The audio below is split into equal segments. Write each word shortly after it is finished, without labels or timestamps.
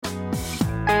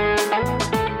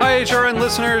HRN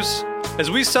listeners.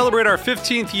 As we celebrate our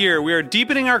 15th year, we are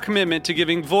deepening our commitment to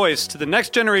giving voice to the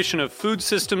next generation of food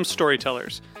systems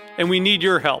storytellers, and we need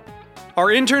your help. Our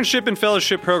internship and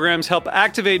fellowship programs help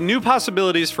activate new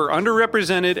possibilities for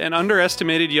underrepresented and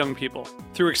underestimated young people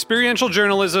through experiential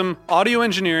journalism, audio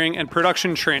engineering, and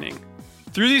production training.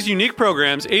 Through these unique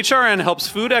programs, HRN helps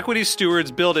food equity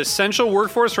stewards build essential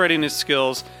workforce readiness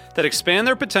skills that expand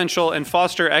their potential and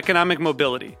foster economic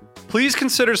mobility. Please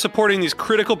consider supporting these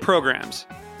critical programs.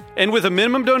 And with a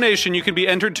minimum donation, you can be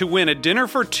entered to win a dinner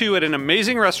for two at an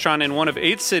amazing restaurant in one of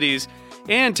 8 cities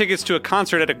and tickets to a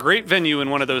concert at a great venue in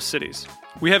one of those cities.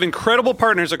 We have incredible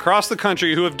partners across the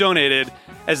country who have donated,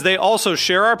 as they also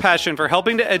share our passion for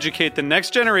helping to educate the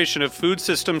next generation of food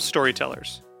systems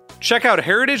storytellers. Check out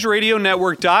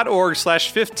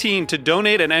heritageradionetwork.org/15 to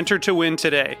donate and enter to win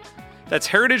today. That's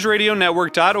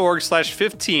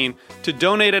heritageradionetwork.org/15 to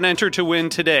donate and enter to win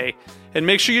today. And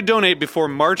make sure you donate before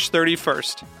March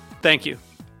 31st. Thank you.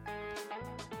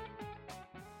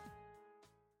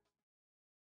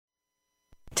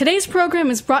 Today's program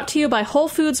is brought to you by Whole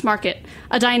Foods Market,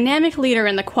 a dynamic leader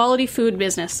in the quality food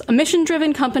business, a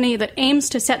mission-driven company that aims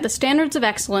to set the standards of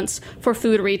excellence for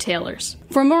food retailers.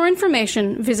 For more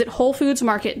information, visit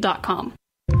WholeFoodsMarket.com.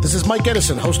 This is Mike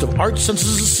Edison, host of Art,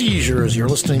 Senses, and Seizures. You're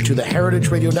listening to the Heritage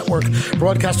Radio Network,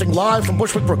 broadcasting live from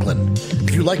Bushwick, Brooklyn.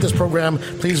 If you like this program,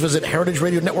 please visit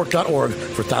heritageradionetwork.org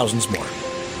for thousands more.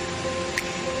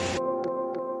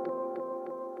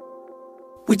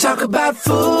 We talk about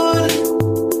food,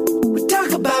 we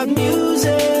talk about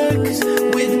music,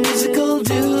 with musical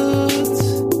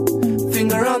dudes,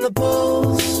 finger on the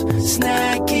pulse,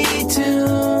 snacky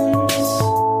tunes.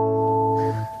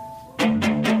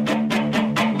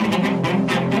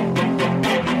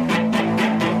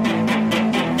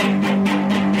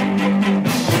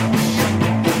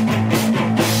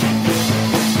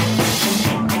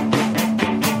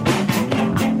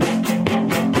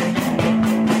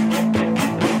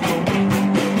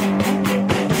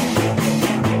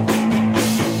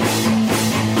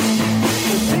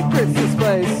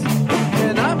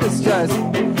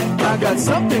 I got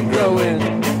something growing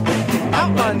out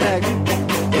my neck.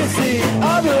 It's the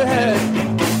other head.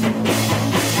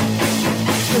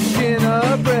 The skin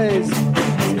abrased,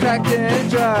 it's cracked and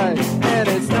dry, and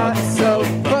it's not so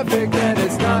perfect, and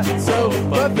it's not so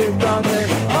perfect on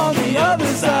the other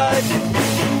side.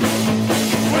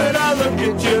 When I look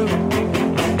at you,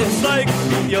 it's like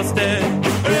you're staring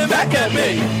back at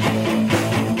me.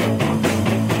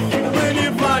 When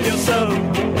you find yourself,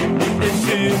 it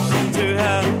seems to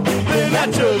happen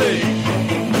naturally.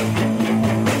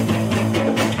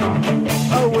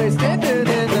 Always standing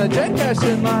in the jet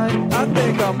cashing line. I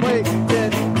think I'm waiting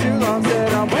too long.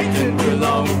 Said I'm waiting too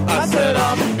long. I said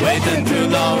I'm waiting too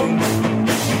long.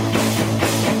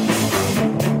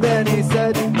 Then he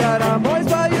said that I'm always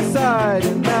by your side,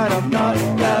 and that I'm not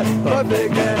that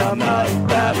perfect, and I'm not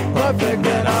that perfect,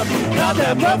 and I'm not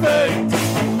that perfect.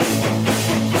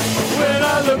 When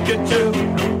I look at you,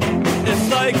 it's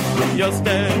like you're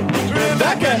staring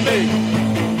back at me.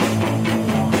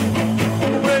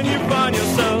 When you find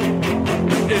yourself,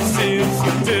 it seems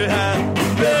to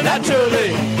happen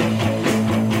naturally.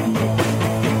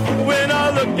 When I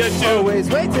look at you, always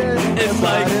waiting, it's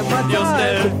like you're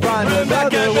staring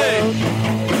back at me.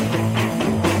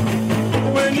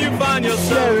 When you find yourself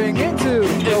staring into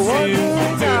the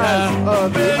wondering eyes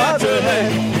of the other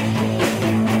head.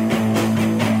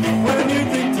 When you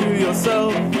think to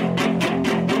yourself,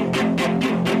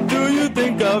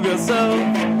 think of yourself.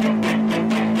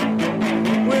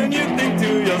 When you think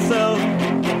to yourself,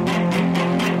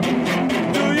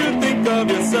 do you think of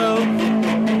yourself?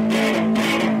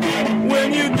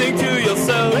 When you think to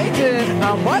yourself, waiting,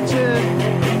 I'm watching.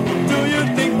 Do you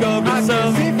think of yourself? I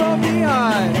can see from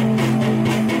behind.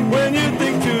 When you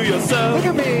think to yourself, look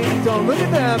at me, don't look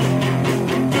at them.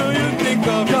 Do you think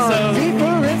of yourself?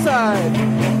 Deeper inside.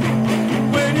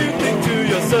 When you think to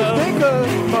yourself, think of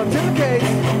pontificate.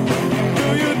 Do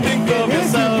you think of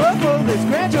yourself? Purple, this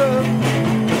grandeur.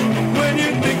 When you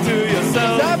think to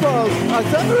yourself, eyeballs are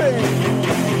suffering.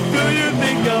 Do you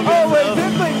think of yourself? Always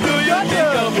dimpling. Do you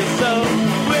think of yourself?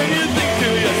 When you think to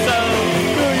yourself,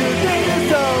 do you think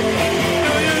yourself?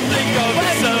 Do you think of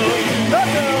yourself?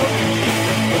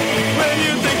 When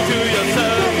you think to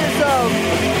yourself, think yourself.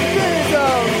 Think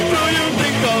yourself. Do you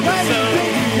think of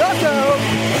yourself?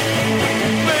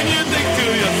 When you think to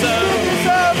yourself.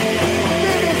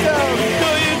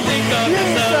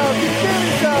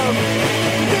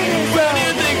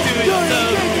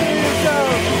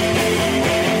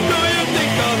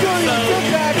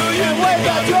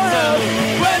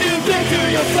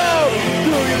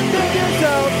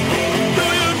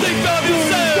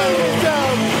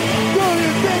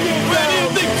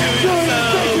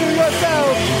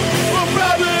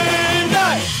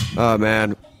 Oh,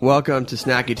 man. Welcome to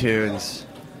Snacky Tunes.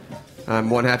 I'm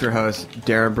one half your host,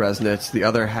 Darren Bresnitz. The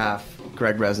other half,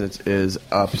 Greg Bresnitz, is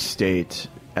upstate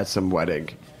at some wedding.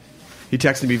 He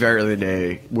texted me very early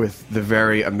today with the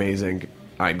very amazing,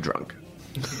 I'm drunk.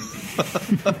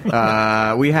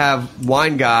 We have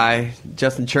wine guy,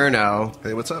 Justin Chernow.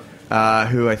 Hey, what's up?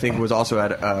 Who I think was also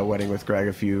at a wedding with Greg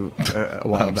a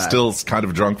while I'm back. still kind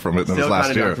of drunk from it than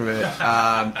last year. From it.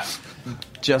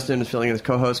 Justin is filling in as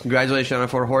co-host. Congratulations on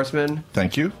Four Horsemen.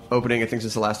 Thank you. Opening, I think this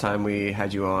is the last time we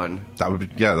had you on. That would be,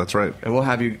 yeah, that's right. And we'll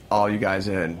have you guys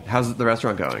in. How's the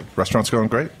restaurant going? Restaurant's going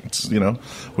great. It's,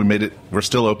 we made it. We're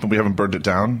still open. We haven't burned it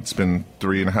down. It's been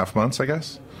 3.5 months, I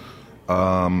guess.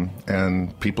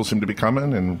 And people seem to be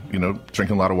coming and,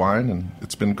 drinking a lot of wine, and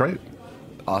it's been great.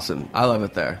 Awesome. I love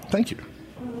it there. Thank you.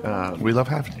 We love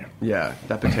having you. Yeah,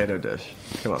 that potato dish.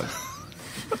 Come on.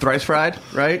 Thrice fried,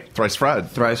 right? Thrice fried.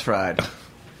 Thrice fried.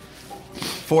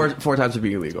 Four times would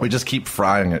be illegal. We just keep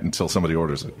frying it until somebody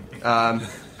orders it. They're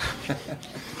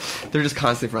just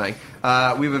constantly frying.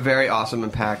 We have a very awesome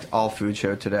and packed all-food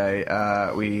show today.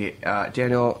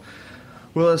 Daniel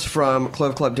Willis from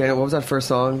Clove Club. Daniel, what was that first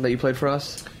song that you played for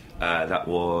us? That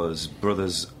was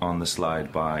Brothers on the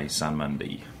Slide by Sandman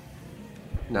B.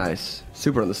 Nice.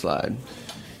 Super on the Slide.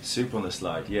 Super on the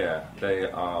Slide, yeah. They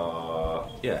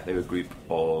were a group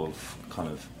of kind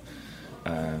of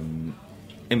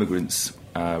immigrants,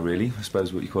 really, I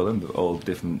suppose what you call them, but all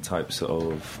different types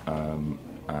of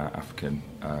African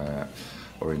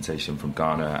orientation from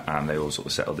Ghana, and they all sort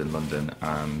of settled in London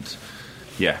and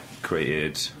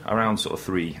created around sort of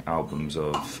 3 albums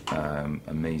of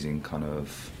amazing kind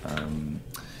of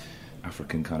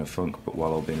African kind of funk, but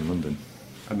while all being in London.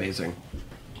 Amazing.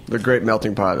 The great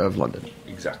melting pot of London.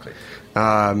 Exactly.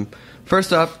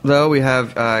 First up, though, we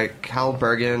have Cal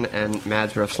Bergen and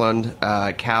Mads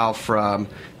Refslund. Cal from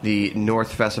the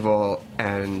North Festival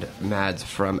and Mads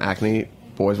from Acme.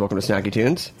 Boys, welcome to Snacky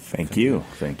Tunes. Thank you.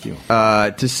 Thank you.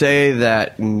 To say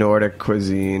that Nordic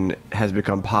cuisine has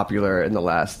become popular in the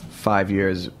last 5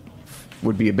 years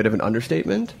would be a bit of an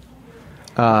understatement.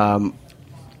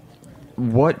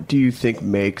 What do you think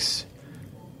makes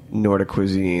Nordic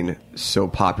cuisine so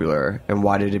popular, and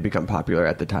why did it become popular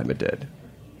at the time it did?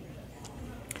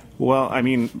 Well, I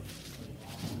mean,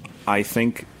 I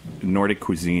think Nordic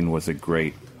cuisine was a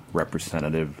great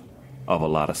representative of a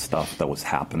lot of stuff that was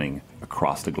happening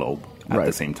across the globe at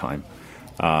the same time.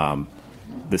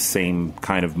 The same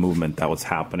kind of movement that was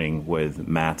happening with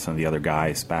Mats and the other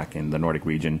guys back in the Nordic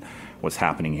region was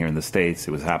happening here in the States.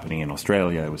 It was happening in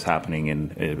Australia.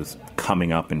 It was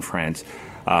coming up in France.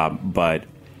 But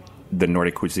the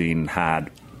Nordic cuisine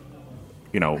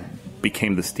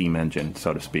became the steam engine,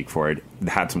 so to speak, for it. It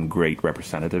had some great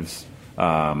representatives,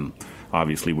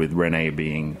 obviously with René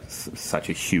being such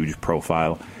a huge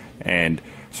profile. And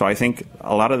so I think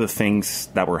a lot of the things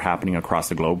that were happening across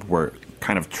the globe were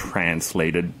kind of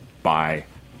translated by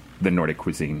the Nordic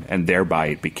cuisine, and thereby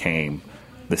it became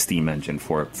the steam engine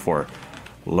for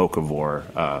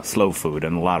locavore, slow food,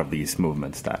 and a lot of these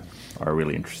movements that are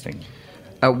really interesting.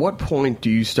 At what point do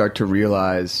you start to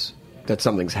realize that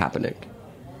something's happening?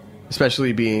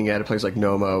 Especially being at a place like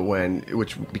Noma,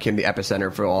 which became the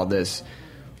epicenter for all this.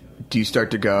 Do you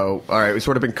start to go, all right, we've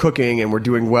sort of been cooking and we're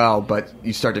doing well, but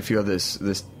you start to feel this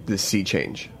sea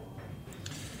change?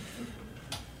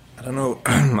 I don't know.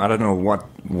 I don't know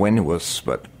when it was,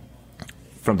 but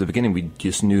from the beginning we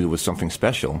just knew there was something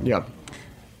special. Yeah.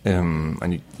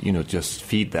 And just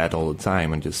feed that all the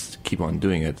time and just keep on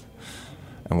doing it.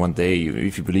 And one day,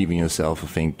 if you believe in yourself, I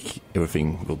think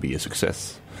everything will be a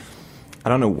success. I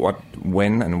don't know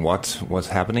when and what was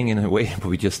happening in a way, but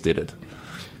we just did it.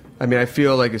 I mean, I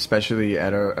feel like especially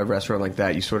at a restaurant like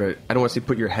that, you sort of, I don't want to say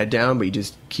put your head down, but you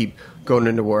just keep going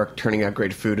into work, turning out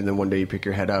great food, and then one day you pick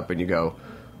your head up and you go,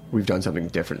 we've done something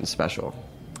different and special.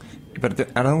 But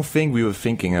I don't think we were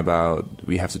thinking about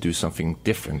we have to do something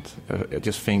different. I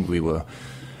just think we were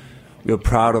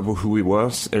proud of who we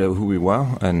were,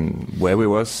 and where we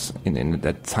was in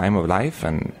that time of life,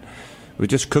 and we're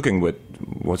just cooking with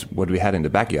what we had in the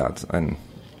backyard, and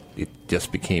it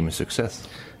just became a success.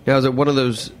 Now, is it one of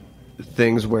those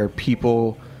things where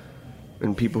people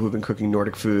who've been cooking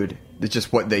Nordic food, it's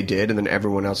just what they did, and then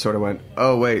everyone else sort of went,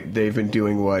 oh wait, they've been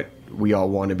doing what we all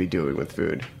want to be doing with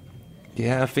food?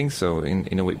 Yeah, I think so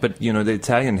in a way. But the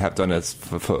Italian have done it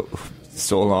for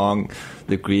so long.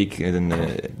 The Greek and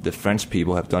the French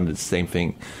people have done the same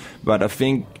thing. But I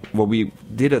think what we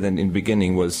did in the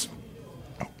beginning was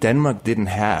Denmark didn't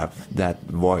have that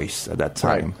voice at that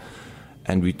time,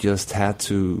 and we just had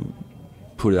to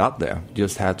put it out there.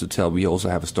 Just had to tell. We also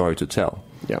have a story to tell.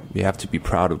 Yeah, we have to be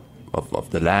proud of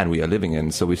of the land we are living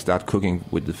in. So we start cooking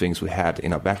with the things we had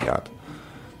in our backyard.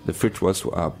 The fridge was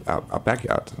our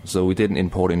backyard, so we didn't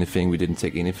import anything. We didn't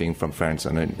take anything from France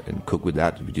and cook with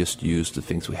that. We just used the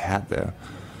things we had there.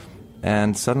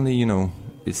 And suddenly,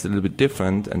 it's a little bit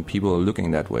different, and people are looking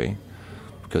that way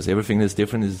because everything that's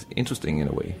different is interesting in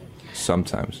a way.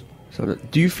 Sometimes. So,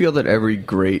 do you feel that every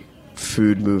great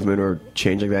food movement or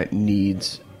change like that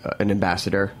needs an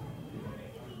ambassador?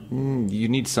 You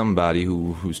need somebody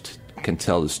who can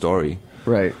tell the story.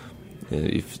 Right.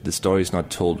 If the story is not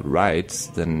told right,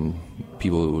 then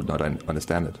people will not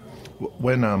understand it.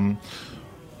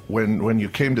 When you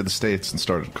came to the States and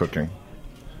started cooking,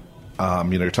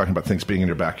 you're talking about things being in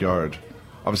your backyard.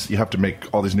 Obviously, you have to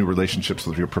make all these new relationships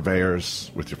with your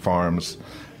purveyors, with your farms,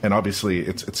 and obviously,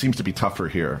 it seems to be tougher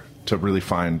here to really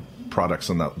find products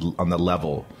on the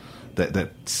level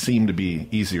that seem to be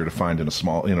easier to find in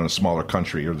a smaller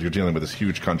country. You're dealing with this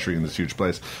huge country in this huge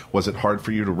place. Was it hard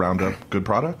for you to round up good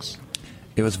products?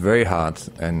 It was very hard,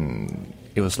 and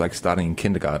it was like starting in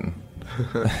kindergarten.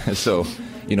 So,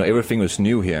 everything was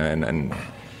new here, and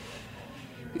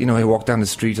I walked down the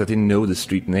streets. I didn't know the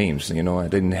street names. I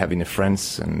didn't have any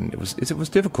friends, and it was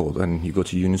difficult. And you go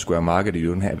to Union Square Market, you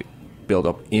don't have built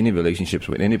up any relationships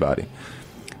with anybody.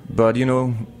 But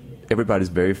everybody's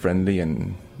very friendly,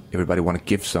 and everybody want to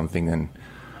give something.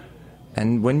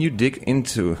 And when you dig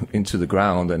into the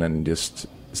ground and then just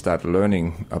start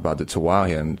learning about the terroir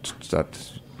here and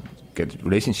start get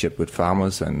relationship with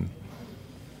farmers and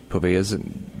purveyors,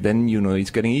 then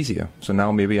it's getting easier. So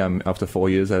now maybe after 4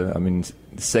 years I'm in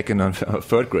second or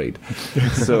third grade.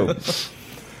 So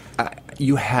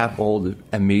you have all the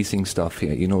amazing stuff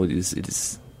here.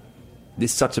 It's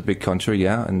such a big country,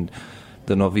 yeah, and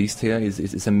the Northeast here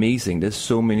is amazing. There's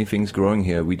so many things growing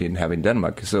here we didn't have in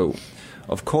Denmark. So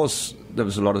of course there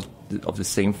was a lot of the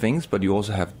same things, but you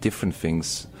also have different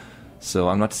things. So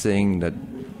I'm not saying that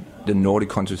the Nordic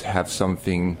countries have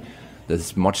something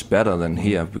that's much better than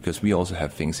here, because we also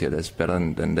have things here that's better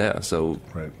than there. So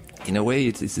right. In a way,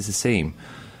 it's the same.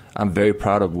 I'm very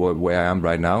proud of where I am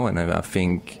right now, and I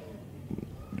think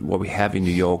what we have in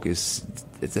New York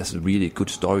there's a really good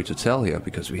story to tell here,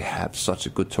 because we have such a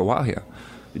good terroir here.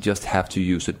 We just have to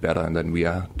use it better, and then we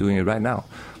are doing it right now.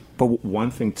 But one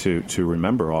thing to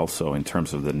remember also in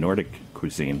terms of the Nordic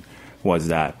cuisine was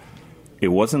that it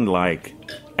wasn't like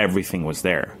everything was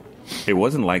there. It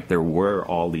wasn't like there were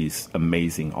all these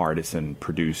amazing artisan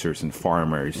producers and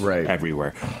farmers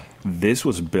everywhere. This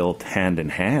was built hand in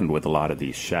hand with a lot of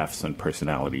these chefs and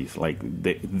personalities. Like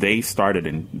they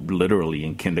started literally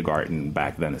in kindergarten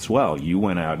back then as well. You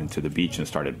went out into the beach and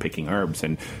started picking herbs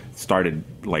and started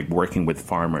like working with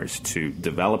farmers to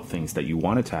develop things that you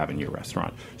wanted to have in your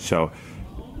restaurant. So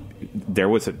that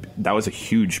was a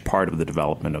huge part of the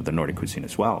development of the Nordic cuisine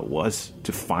as well, was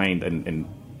to find and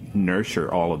nurture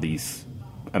all of these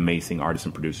amazing artisan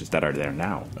producers that are there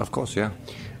now. Of course, yeah.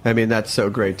 I mean, that's so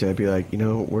great to be like,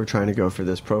 we're trying to go for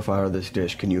this profile or this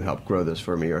dish. Can you help grow this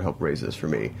for me or help raise this for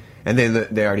me? And then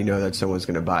they already know that someone's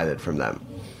going to buy that from them.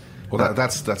 Well,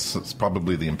 that's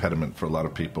probably the impediment for a lot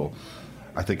of people.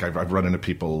 I think I've run into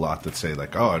people a lot that say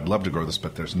like, oh, I'd love to grow this,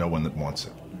 but there's no one that wants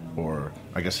it. Or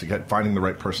I guess finding the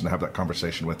right person to have that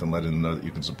conversation with and letting them know that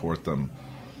you can support them.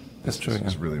 That's true.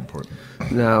 It's really important.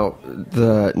 Now,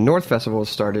 the North Festival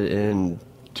started in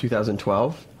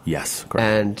 2012. Yes, correct.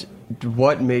 And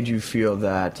what made you feel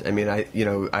that? I mean,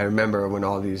 I remember when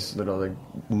all these little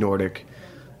Nordic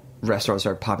restaurants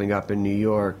started popping up in New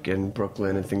York and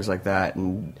Brooklyn and things like that.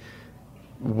 And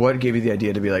what gave you the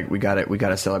idea to be like, we got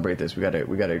to celebrate this. We got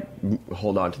to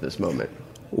hold on to this moment.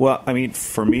 Well, I mean,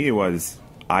 for me, it was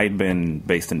I'd been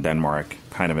based in Denmark,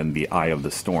 kind of in the eye of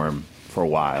the storm for a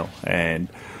while, and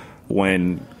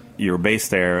when you're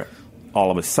based there,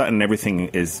 all of a sudden everything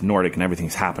is Nordic and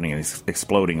everything's happening and it's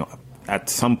exploding. At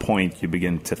some point, you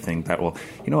begin to think that, well,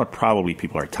 you know what, probably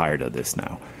people are tired of this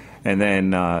now. And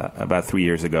then about 3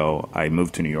 years ago, I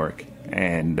moved to New York,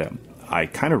 and I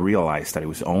kind of realized that it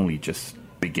was only just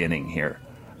beginning here.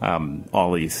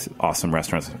 All these awesome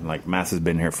restaurants, like Mass has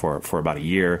been here for about a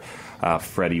year.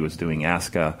 Freddie was doing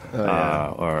Aska,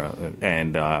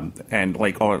 and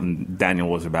Daniel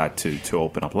was about to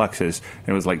open up Lexus. And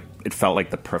it was like, it felt like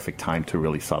the perfect time to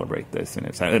really celebrate this.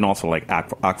 And also like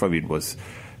Aquavit was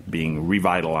being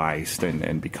revitalized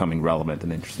and becoming relevant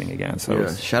and interesting again.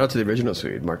 So shout out to the original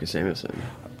Swede, Marcus Samuelsson.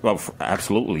 Well,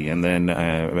 absolutely, and then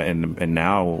and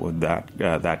now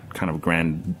that kind of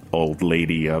grand old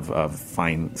lady of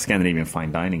fine Scandinavian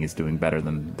fine dining is doing better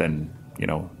than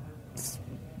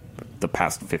the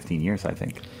past 15 years, I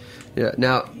think. Yeah.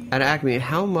 Now at Acme,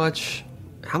 how much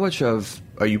of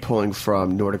are you pulling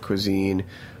from Nordic cuisine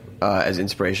as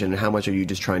inspiration, and how much are you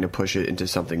just trying to push it into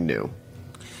something new?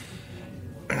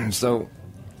 So,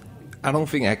 I don't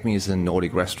think Acme is a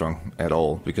Nordic restaurant at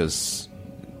all because,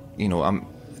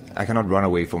 I cannot run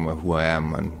away from who I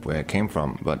am and where I came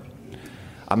from, but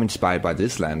I'm inspired by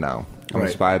this land now. I'm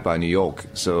inspired by New York.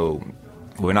 So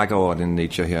when I go out in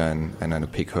nature here and I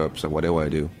pick herbs or whatever I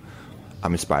do,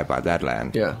 I'm inspired by that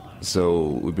land. Yeah.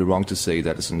 So it would be wrong to say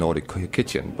that it's a Nordic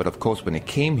kitchen. But of course, when I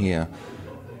came here,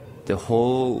 the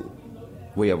whole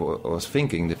way I was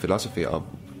thinking, the philosophy of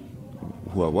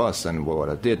who I was and what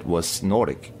I did was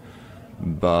Nordic.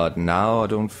 But now I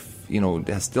don't,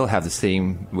 I still have the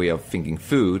same way of thinking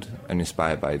food and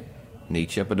inspired by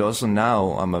nature. But also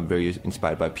now I'm very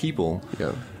inspired by people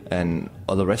and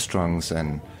other restaurants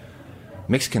and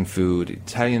Mexican food,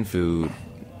 Italian food,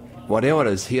 whatever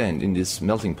it is here in this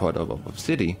melting pot of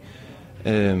city.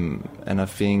 And I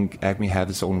think Acme has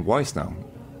its own voice now.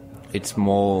 It's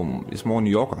more New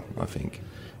Yorker, I think.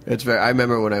 I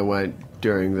remember when I went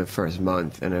during the first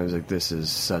month, and I was like, "This is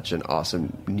such an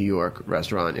awesome New York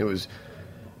restaurant." It was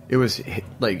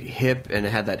like hip and it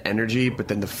had that energy, but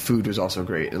then the food was also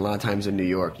great. And a lot of times in New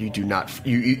York, you do not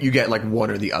you get like one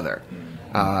or the other.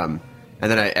 And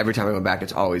then every time I go back,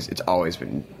 it's always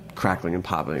been crackling and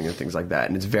popping and things like that,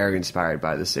 and it's very inspired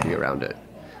by the city around it.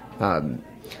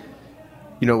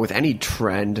 With any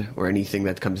trend or anything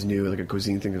that comes new, like a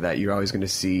cuisine thing like that, you're always going to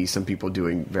see some people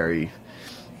doing very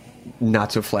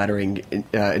not so flattering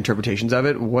interpretations of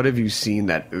it. What have you seen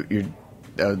that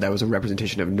that was a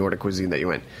representation of Nordic cuisine that you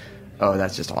went, oh,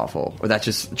 that's just awful, or that's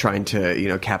just trying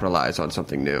to capitalize on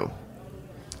something new?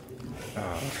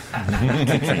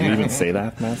 Can you even say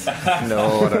that, Matt?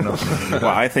 No, I don't know. Well,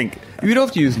 I think you don't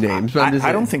have to use names. But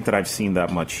I don't think that I've seen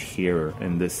that much here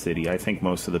in this city. I think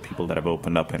most of the people that have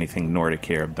opened up anything Nordic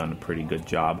here have done a pretty good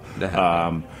job.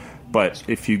 But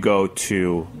if you go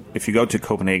to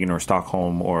Copenhagen or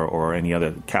Stockholm or any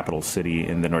other capital city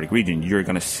in the Nordic region, you're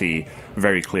going to see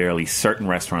very clearly certain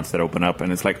restaurants that open up,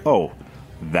 and it's like, oh,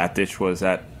 that dish was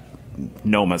at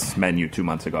Noma's menu 2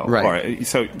 months ago. Right.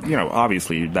 So,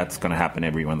 obviously that's going to happen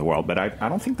everywhere in the world, but I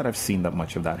don't think that I've seen that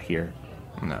much of that here,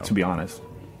 to be honest,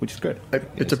 which is good.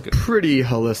 It's a pretty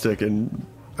holistic and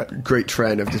great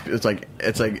trend of just, it's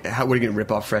like how what are you going to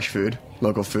rip off fresh food,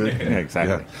 local food? Yeah,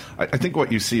 exactly. Yeah. I think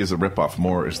what you see as a ripoff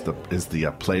more is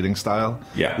the plating style,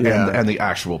 and the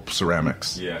actual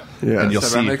ceramics. And you'll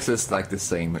ceramics see, is like the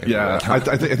same. Yeah, I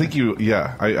think you.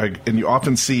 Yeah, and you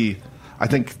often see. I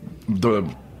think the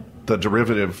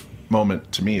derivative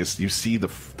moment to me is you see the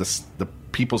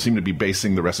people seem to be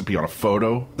basing the recipe on a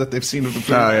photo that they've seen of the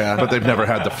food, but they've never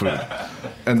had the food,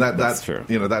 and that's true.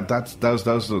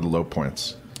 Those are the low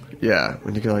points. Yeah,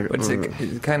 when you go like, but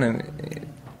it's kind of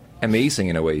amazing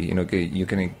in a way. You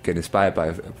can get inspired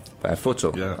by a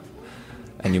photo,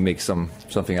 and you make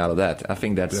something out of that. I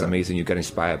think that's amazing. You get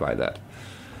inspired by that.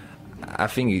 I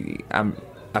think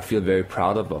I feel very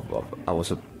proud of I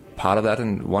was a part of that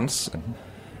once.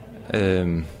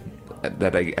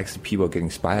 That actually people get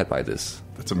inspired by this.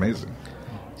 That's amazing.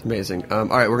 It's amazing. All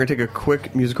right, we're going to take a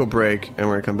quick musical break, and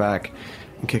we're going to come back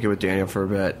and kick it with Daniel for a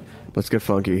bit. Let's get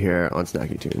funky here on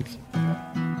Snacky Tunes.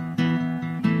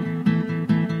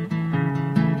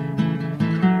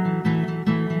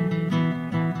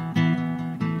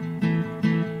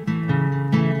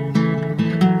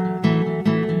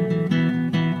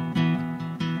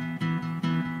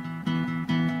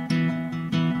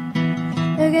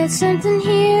 I got something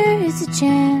here, it's a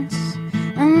chance.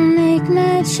 I'ma make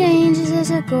my changes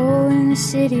as I go in the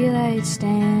city lights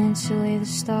dance away the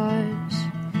stars.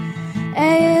 I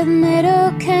have met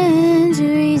all kinds of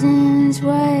reasons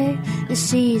why the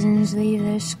seasons leave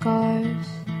their scars.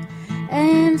 I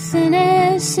am thin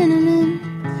as cinnamon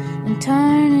and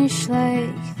tarnished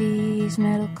like these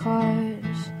metal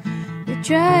cars that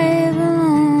drive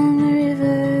along the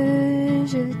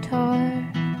rivers of the tar.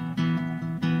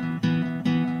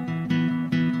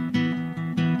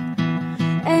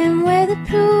 I am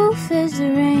weatherproof as the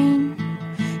rain,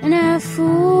 and I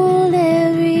fooled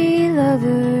every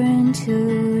lover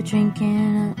into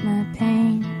drinking up my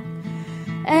pain.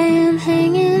 I am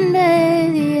hanging by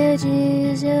the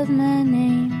edges of my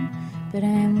name, but I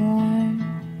am warm,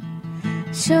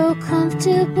 so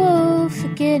comfortable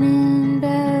forgetting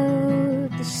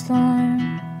about the storm.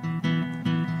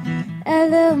 I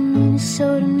love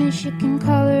Minnesota, Michigan,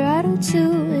 Colorado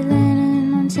too, Atlanta,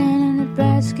 Montana,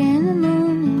 Nebraska, and the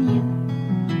moon and you.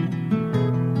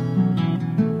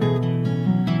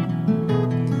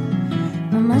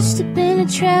 I must have been a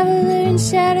traveler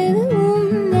inside of the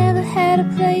room, never had a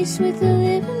place with a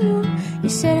living room. You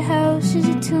said a house is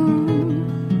a tomb.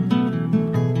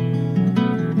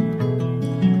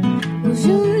 Well,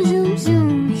 zoom, zoom.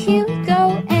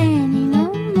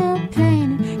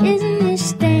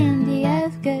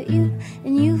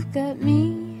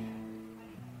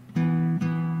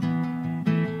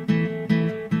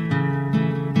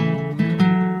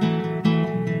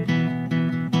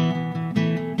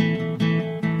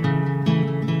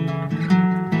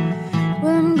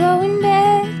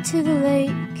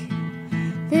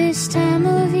 This time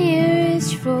of year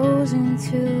it's frozen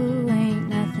through, ain't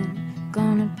nothing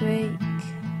gonna break.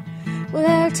 Well,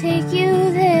 I'll take you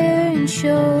there and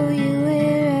show you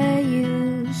where I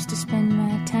used to spend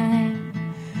my time.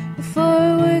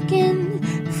 Before working,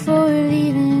 before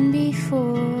leaving,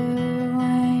 before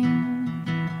wine.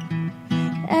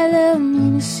 I love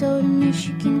Minnesota,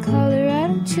 Michigan,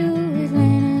 Colorado too,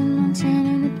 Atlanta,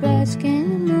 Montana, Nebraska, and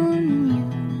the moon and you.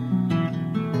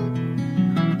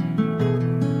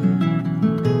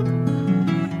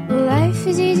 Well, life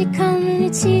is easy coming,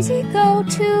 it's easy go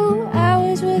too.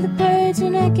 Hours with the birds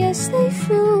and I guess they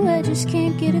flew. I just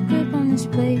can't get a grip on this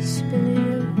place, Billy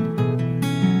Lou.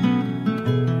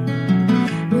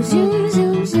 Well, zoom,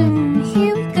 zoom, zoom,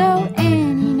 here we go,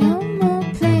 Annie, no more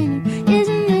planning.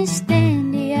 Isn't this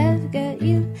dandy? I've got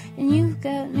you and you've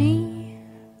got me.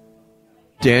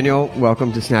 Daniel,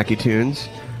 welcome to Snacky Tunes.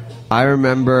 I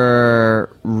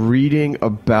remember reading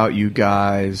about you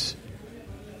guys,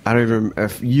 I don't even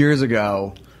remember, years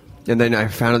ago, and then I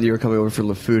found out that you were coming over for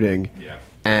LaFooding,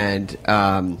 and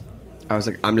I was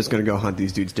like, I'm just going to go hunt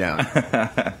these dudes down.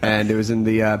 And it was in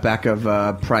the back of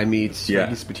Prime Meats,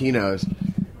 Spatino's,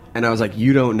 and I was like,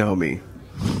 you don't know me.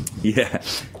 Yeah.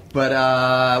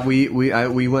 But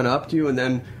we went up to you, and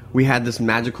then we had this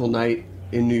magical night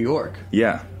in New York.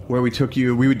 Yeah. Where we took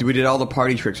you, we did all the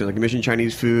party tricks, like Mission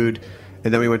Chinese food,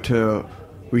 and then we went to,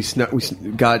 we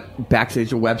got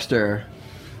backstage at Webster.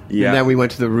 Yeah. And then we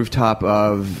went to the rooftop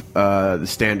of the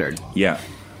Standard. Yeah,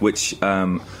 which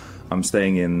I'm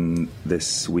staying in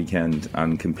this weekend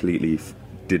and completely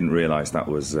didn't realise that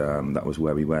was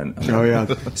where we went. And oh yeah.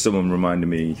 Someone reminded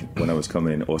me when I was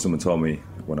coming, or someone told me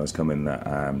when I was coming that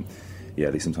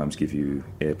they sometimes give you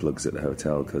earplugs at the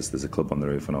hotel because there's a club on the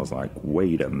roof, and I was like,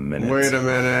 wait a minute.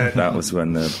 That was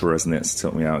when the Bereznets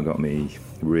took me out and got me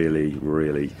really,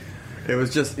 really. It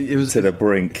was to the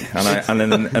brink, and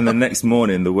then the next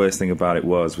morning, the worst thing about it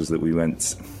was that we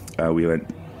went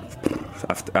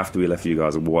after we left you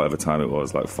guys at whatever time it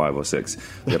was, like 5 or 6.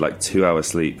 We had like 2 hours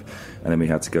sleep, and then we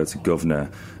had to go to Governor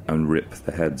and rip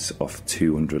the heads off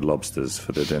 200 lobsters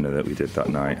for the dinner that we did that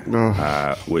night,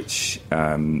 which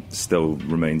still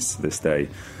remains to this day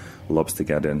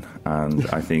Lobstergeddon, and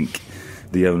I think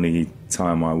the only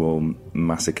time I will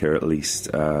massacre at least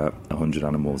 100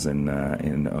 animals in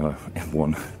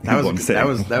one.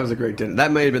 That was a great dinner.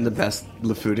 That may have been the best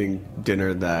LaFooding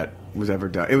dinner that was ever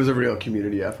done. It was a real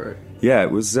community effort. Yeah,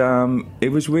 it was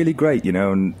really great,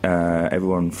 and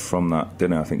everyone from that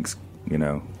dinner, I think,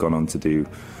 gone on to do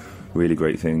really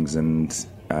great things. And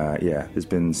there's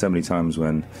been so many times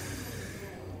when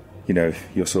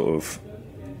you're sort of.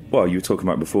 Well, you were talking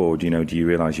about before, do you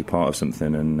realise you're part of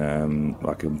something? And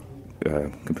I can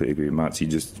completely agree with Matt. You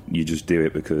just do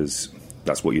it because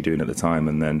that's what you're doing at the time,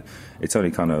 and then it's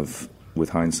only kind of with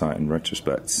hindsight and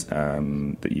retrospect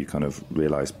that you kind of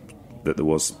realise that there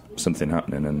was something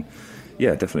happening. And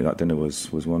yeah, definitely that dinner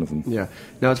was one of them. Yeah.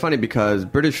 Now it's funny because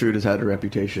British food has had a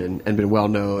reputation and been well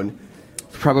known.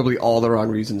 Probably all the wrong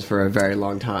reasons for a very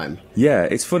long time. Yeah,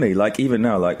 it's funny. Like even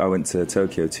now, like I went to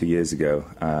Tokyo 2 years ago,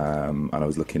 and I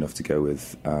was lucky enough to go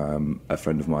with a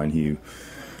friend of mine who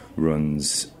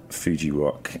runs Fuji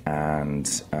Rock and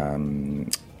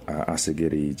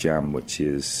Asagiri Jam, which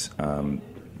is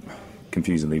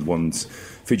confusingly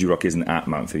Fuji Rock isn't at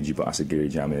Mount Fuji, but Asagiri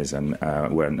Jam is, and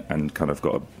went and kind of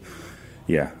got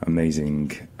a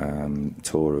amazing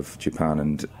tour of Japan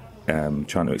and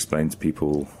trying to explain to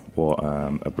people what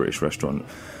a British restaurant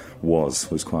was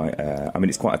quite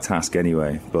it's quite a task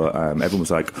anyway, but everyone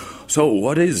was like, so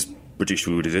what is British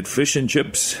food? Is it fish and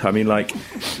chips? I mean, like,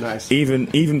 nice.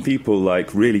 Even people,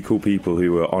 like really cool people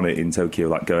who were on it in Tokyo,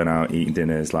 like going out eating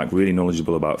dinners, like really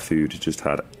knowledgeable about food, just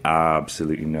had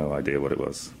absolutely no idea what it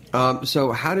was.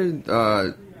 So how did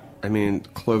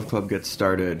Clove Club get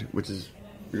started, which is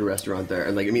your restaurant there?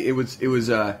 And it was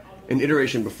an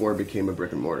iteration before it became a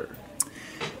brick and mortar.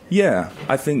 Yeah,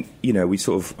 I think, we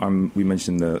sort of, we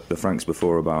mentioned the Franks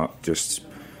before about just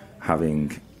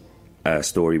having a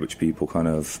story which people kind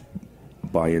of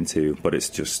buy into, but it's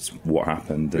just what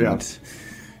happened. And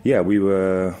we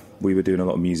were doing a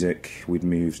lot of music. We'd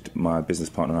moved, my business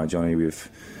partner and I, Johnny, we've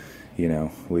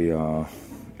been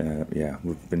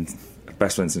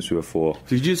best friends since we were 4.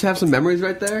 Did you just have some memories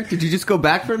right there? Did you just go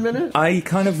back for a minute? I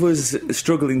kind of was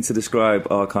struggling to describe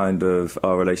our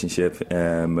relationship It's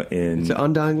an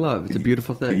undying love. It's a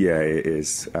beautiful thing. Yeah, it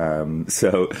is.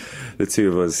 So the two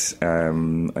of us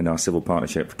in our civil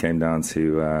partnership came down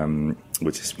to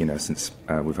which is, since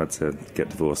we've had to get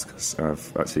divorced because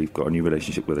I've actually got a new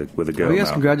relationship with a girl. Oh yes,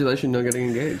 now. Congratulations on getting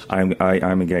engaged.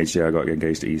 I'm engaged. Yeah, I got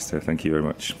engaged at Easter. Thank you very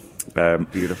much.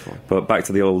 Beautiful. But back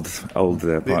to the old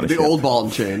partnership. The old ball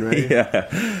and chain, right?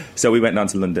 Yeah. So we went down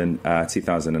to London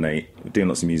 2008, doing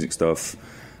lots of music stuff.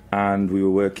 And we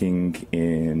were I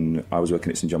was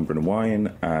working at St John Brewing and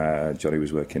Wine. Johnny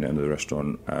was working at another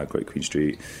restaurant, Great Queen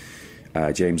Street.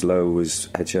 James Lowe was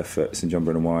head chef at St John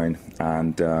Brewing and Wine.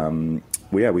 And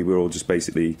we were all just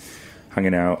basically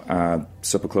hanging out.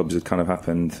 Supper clubs had kind of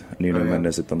happened. Nuno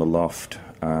Mendes had done the Loft.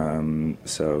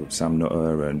 So Sam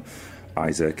Nutter and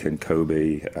Isaac and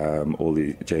Kobe,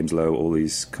 James Lowe, all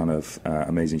these kind of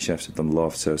amazing chefs had done the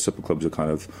Loft. So supper clubs were kind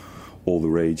of all the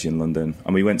rage in London.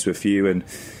 And we went to a few, and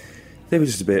they were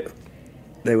just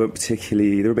they were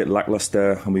a bit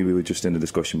lackluster, and we were just in a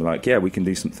discussion. We're like, yeah, we can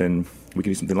do something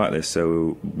like this,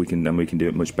 so we can do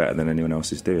it much better than anyone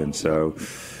else is doing. So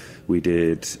we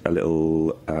did a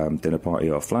little dinner party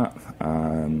at our flat,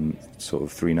 sort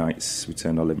of 3 nights. We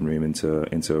turned our living room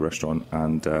into a restaurant,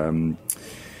 and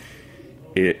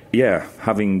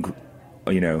having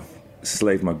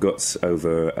slaved my guts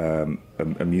over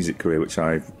a music career, which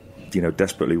I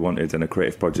desperately wanted, and a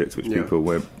creative project which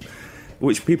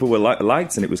people were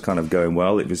liked, and it was kind of going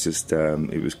well. It was just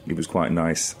it was quite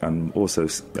nice, and also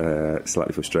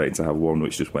slightly frustrating to have one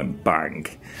which just went bang.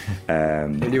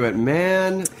 And you went,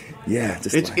 man, yeah,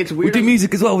 just it's weird. We do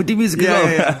music as well. We do music as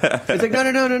well. Yeah. It's like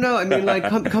no. I mean, like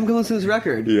come listen to this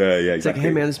record. Yeah, exactly. It's like,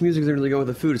 hey man, this music isn't really going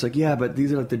with the food. It's like, yeah, but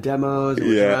these are like the demos. And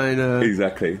we're trying to...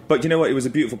 exactly. But you know what? It was a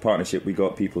beautiful partnership. We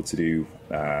got people to do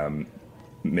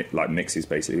mixes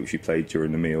basically, which we played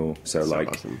during the meal. So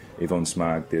awesome. Yvonne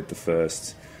Smag did the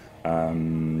first.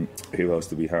 Who else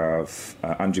did we have?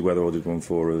 Andrew Weatherall did one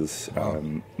for us.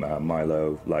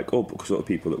 Milo, like all sort of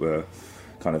people that were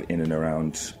kind of in and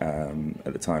around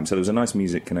at the time. So there was a nice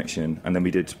music connection, and then we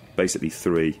did basically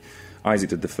 3. Isaac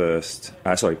did the first.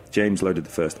 James Lowe did the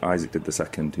first. Isaac did the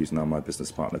second, who's now my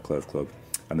business partner, Clove Club,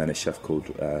 and then a chef called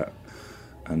a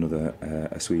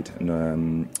Swede,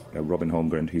 Robin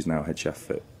Holmgren, who's now head chef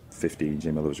at 50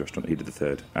 J. Miller's restaurant. He did the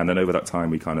third, and then over that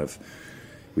time it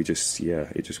just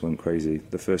went crazy.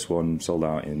 The first one sold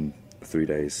out in 3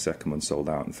 days, second one sold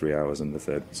out in 3 hours, and the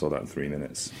third sold out in 3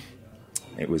 minutes.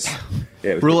 It was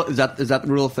is that the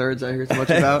rule of thirds I hear so much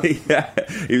about? Yeah,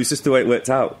 it was just the way it worked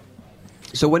out.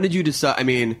 So when did you decide? I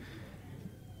mean,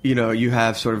 you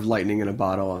have sort of lightning in a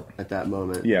bottle at that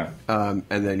moment. Yeah. And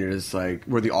then you're just like,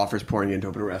 were the offers pouring in to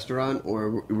open a restaurant,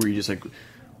 or were you just like,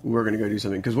 we're going to go do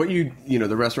something? Because what the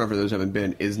restaurant, for those who haven't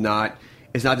been, it's not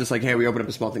just like, hey, we open up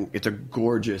a small thing. It's a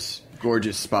gorgeous,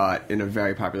 gorgeous spot in a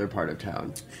very popular part of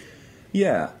town.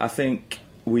 Yeah, I think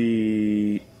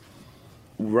right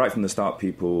from the start,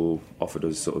 people offered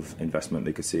us sort of investment.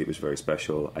 They could see it was very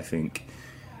special. I think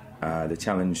the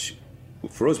challenge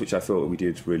for us, which I thought we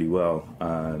did really well,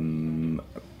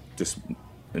 just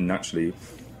naturally,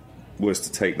 was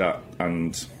to take that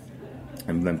and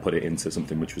then put it into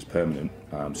something which was permanent.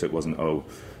 So it wasn't,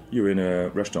 you're in a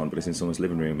restaurant, but it's in someone's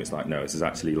living room. It's like, no, this is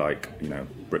actually like,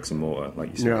 bricks and mortar, like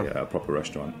you say, a proper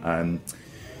restaurant. And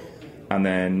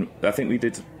then I think we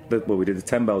did the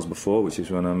 10 Bells before, which is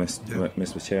when I missed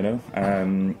Cherno.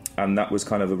 And that was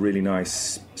kind of a really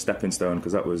nice stepping stone,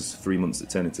 because that was 3 months that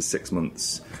turned into 6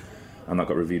 months. And that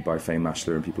got reviewed by Fame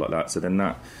Ashler and people like that. So then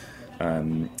that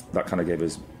kind of gave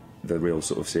us the real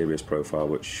sort of serious profile,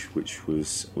 which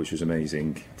was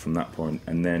amazing from that point.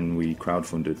 And then we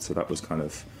crowdfunded, so that's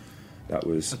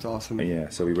awesome. Yeah,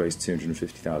 so we raised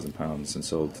 £250,000 and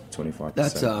sold 25%.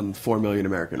 That's $4 million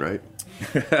American, right?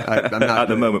 I'm not at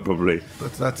the moment, probably.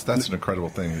 That's an incredible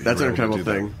thing. That's an incredible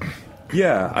thing.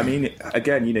 Yeah, I mean,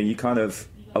 again, you kind of.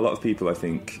 A lot of people, I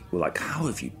think, were like, how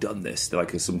have you done this? They're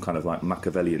like some kind of like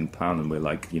Machiavellian plan, and we're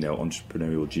like,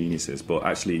 entrepreneurial geniuses. But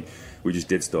actually, we just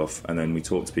did stuff, and then we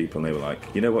talked to people, and they were like,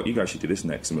 you know what, you guys should do this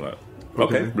next. And we're like,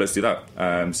 okay, let's do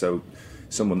that. So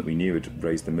someone that we knew had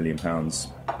raised £1 million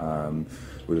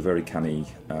with a very canny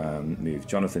move.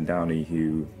 Jonathan Downey,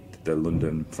 who did the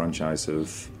London franchise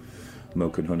of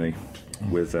Milk and Honey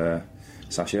with...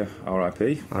 Sasha,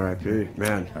 R.I.P. R.I.P.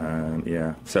 Man.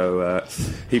 Yeah. So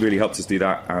he really helped us do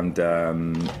that, and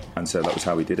so that was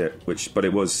how we did it. But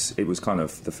it was kind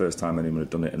of the first time anyone had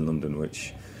done it in London,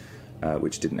 which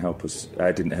didn't help us.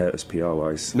 Didn't hurt us PR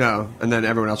wise. No, and then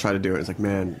everyone else tried to do it. It's like,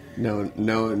 man, no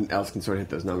one else can sort of hit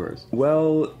those numbers.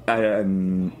 Well, I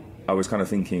was kind of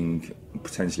thinking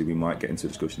potentially we might get into a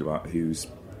discussion about who's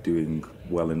doing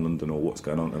well in London or what's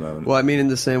going on at the moment. Well, I mean, in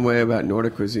the same way about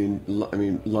Nordic cuisine, I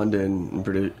mean, London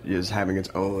is having its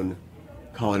own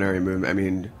culinary movement. I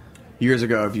mean, years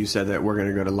ago, if you said that we're going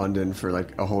to go to London for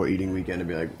like a whole eating weekend, I'd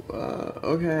be like,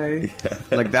 okay. Yeah.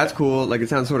 Like, that's cool. Like, it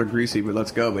sounds sort of greasy, but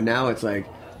let's go. But now it's like,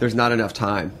 there's not enough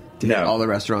time to hit all the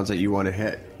restaurants that you want to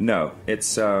hit. No,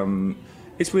 it's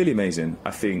It's really amazing. I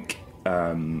think,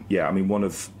 I mean,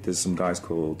 there's some guys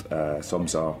called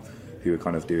Somsar who are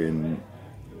kind of doing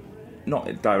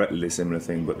not directly a similar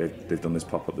thing, but they've done this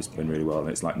pop-up that's been really well, and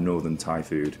it's like northern Thai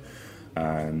food,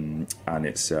 and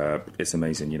it's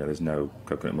amazing. You know, there's no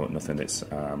coconut milk, nothing. It's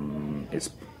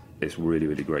really,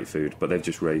 really great food. But they've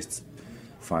just raised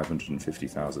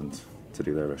 $550,000 to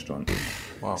do their restaurant.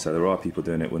 Wow! So there are people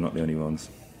doing it. We're not the only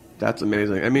ones. That's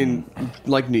amazing. I mean,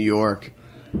 like New York,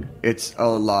 it's a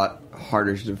lot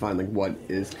harder to define like what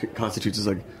constitutes as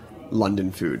like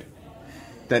London food.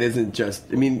 That isn't just.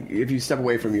 I mean, if you step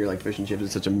away from your like fish and chips,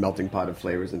 it's such a melting pot of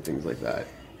flavors and things like that.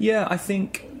 Yeah, I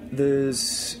think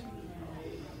there's.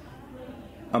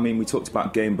 I mean, we talked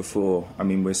about game before. I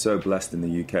mean, we're so blessed in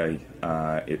the UK.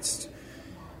 It's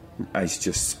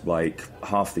just like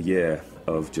half the year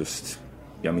of just.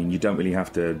 I mean, you don't really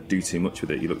have to do too much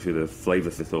with it. You look through the flavour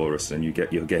thesaurus and you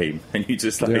get your game, and you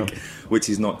just like, which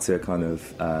is not to kind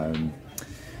of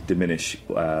diminish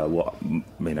what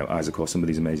Isaac or some of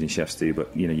these amazing chefs do,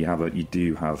 but you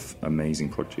do have amazing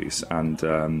produce, and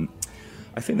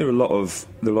I think there are a lot of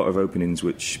openings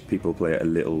which people play it a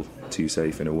little too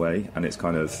safe in a way, and it's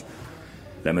kind of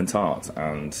lemon tart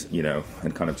and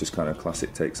kind of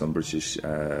classic takes on British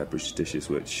dishes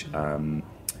which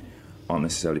aren't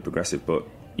necessarily progressive, but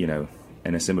in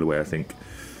a similar way, I think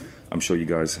I'm sure you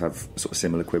guys have sort of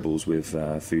similar quibbles with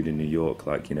food in New York.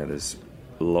 Like there's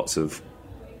lots of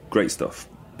great stuff,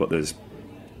 but there's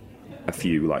a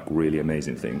few like really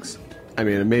amazing things. I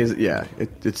mean, amazing. Yeah,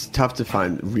 it's tough to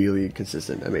find really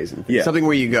consistent, amazing. Yeah. Something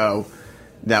where you go,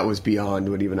 that was beyond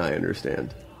what even I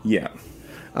understand. Yeah.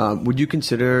 Would you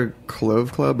consider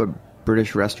Clove Club a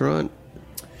British restaurant?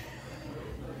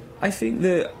 I think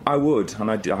that I would,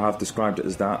 and I have described it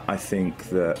as that. I think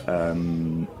that,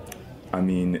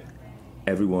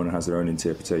 everyone has their own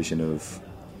interpretation of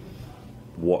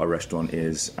what a restaurant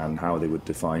is and how they would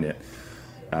define it.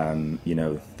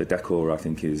 The decor, I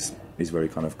think, is very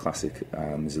kind of classic.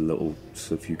 There's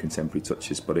a few contemporary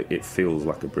touches, but it feels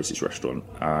like a British restaurant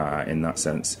in that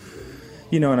sense.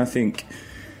 And I think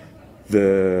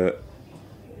the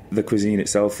cuisine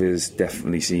itself is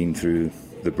definitely seen through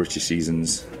the British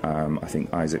seasons. I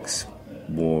think Isaac's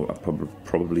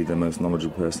probably the most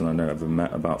knowledgeable person I know I've ever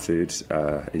met about food.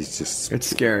 It's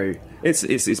scary.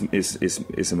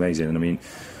 It's amazing. And I mean,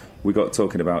 we got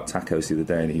talking about tacos the other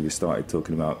day, and he started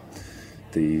talking about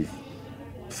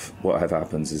what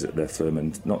happens is that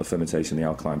not the fermentation, the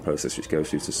alkaline process which goes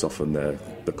through to soften the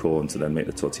corn to then make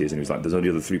the tortillas. And he was like, there's only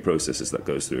other 3 processes that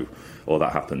goes through, or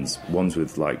that happens. One's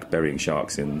with like burying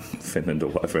sharks in Finland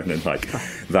or whatever, and then like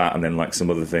that, and then like some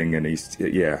other thing. And he's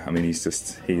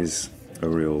a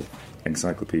real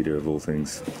encyclopedia of all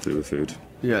things to do with food.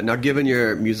 Yeah. Now, given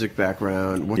your music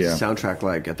background, what's the soundtrack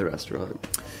like at the restaurant?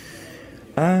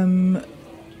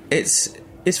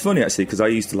 It's funny actually, because I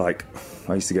used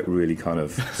to get really kind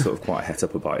of sort of quite het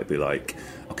up about it. Be like,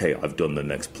 okay, I've done the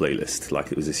next playlist.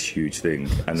 Like it was this huge thing,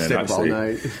 and then actually, all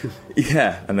night.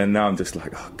 Yeah, and then now I'm just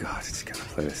like, oh god, just get the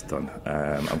playlist done.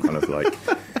 I'm kind of like,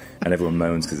 and everyone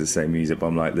moans because it's the same music, but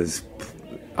I'm like, there's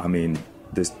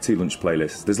 2 lunch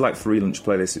playlists. There's like 3 lunch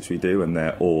playlists which we do, and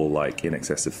they're all like in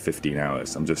excess of 15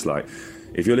 hours. I'm just like,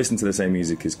 if you're listening to the same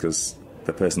music, it's because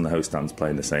the person, the host stands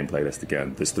playing the same playlist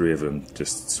again. There's 3 of them.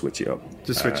 Just switch it up.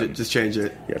 Just switch it. Just change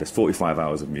it. Yeah, there's 45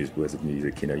 hours of music worth of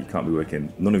music. You can't be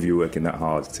working. None of you are working that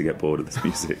hard to get bored of this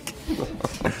music.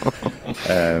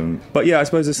 But yeah, I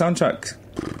suppose the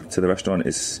soundtrack to the restaurant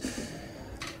is.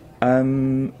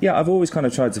 I've always kind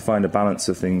of tried to find a balance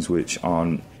of things which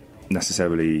aren't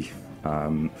necessarily.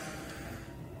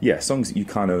 Songs that you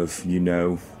kind of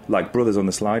like Brothers on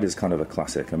the Slide is kind of a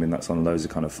classic. I mean, that's on loads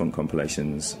of kind of funk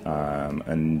compilations,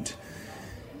 and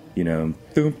boom,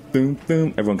 boom,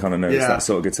 boom. Everyone kind of knows that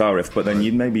sort of guitar riff. But then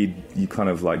you wouldn't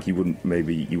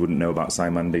know about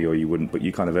Simandy, or you wouldn't. But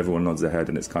everyone nods their head,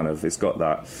 and it's got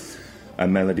that a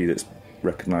melody that's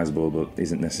recognisable but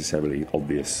isn't necessarily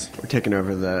obvious. We're taking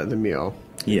over the meal.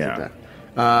 Yeah.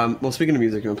 Like well, speaking of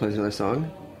music, you want to play another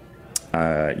song?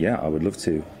 I would love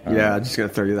to. I'm just going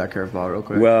to throw you that curveball real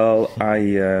quick. Well,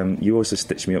 you also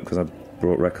stitched me up because I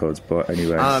brought records, but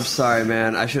anyway. I'm sorry,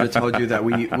 man. I should have told you that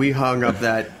we hung up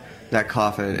that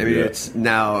coffin. I mean, It's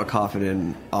now a coffin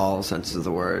in all senses of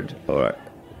the word. All right.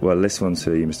 Well, this one's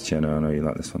for you, Mr. Cheno. I know you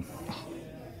like this one.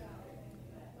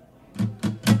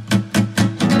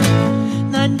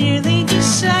 Not nearly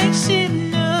decisive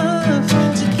enough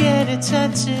to get a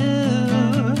tattoo.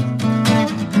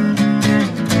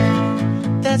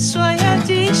 That's why I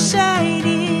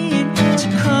decided to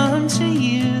come to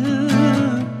you.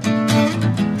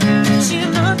 'Cause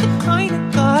you're not the kind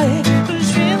of guy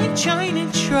who's really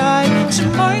trying to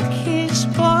mark his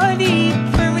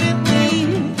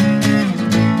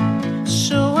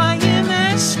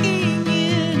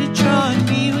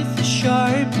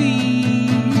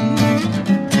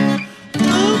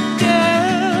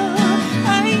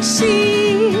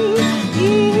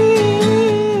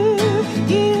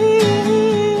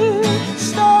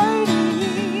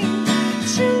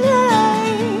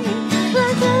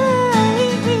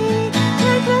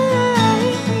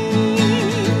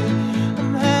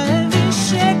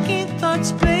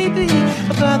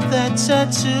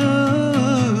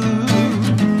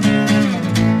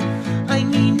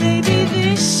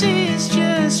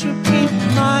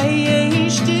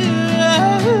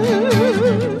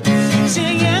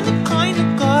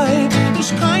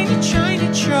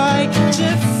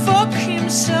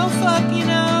fuck, you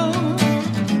know.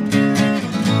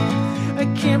 I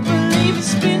can't believe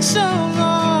it's been so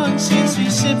long since we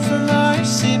sipped from our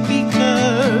sippy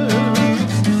cups.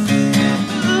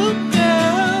 Ooh,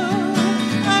 girl,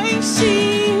 I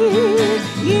see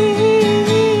you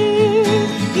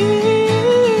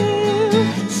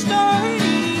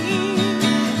starting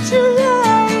to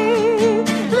lie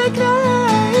like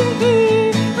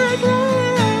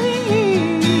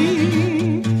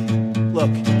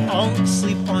Look, I'll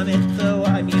sleep on it, though.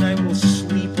 I mean, I will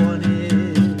sleep on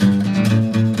it.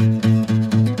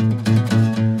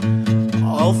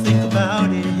 I'll think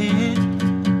about it.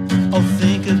 I'll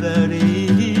think about it.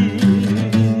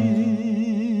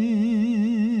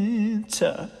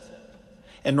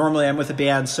 And normally I'm with a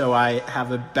band, so I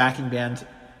have a backing band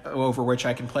over which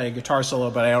I can play a guitar solo,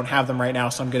 but I don't have them right now,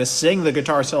 so I'm going to sing the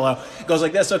guitar solo. It goes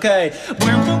like this, okay?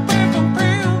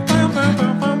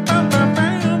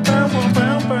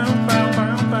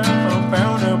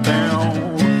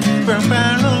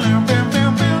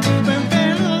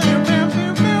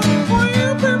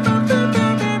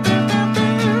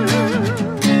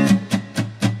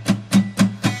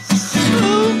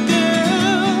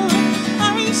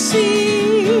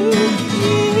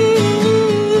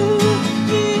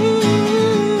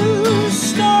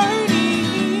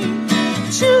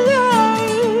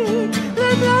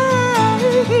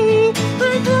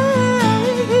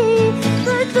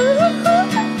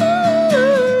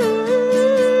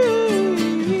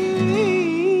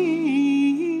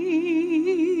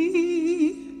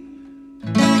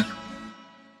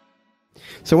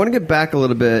 So I want to get back a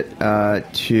little bit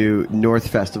to North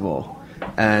Festival,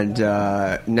 and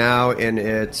now in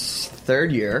its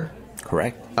third year.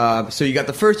 Correct. So you got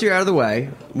the first year out of the way.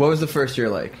 What was the first year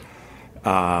like?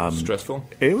 Stressful?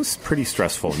 It was pretty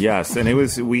stressful, yes. And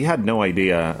we had no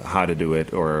idea how to do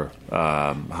it or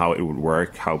how it would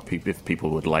work, if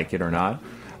people would like it or not.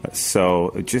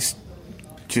 So just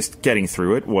getting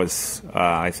through it was,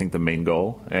 I think, the main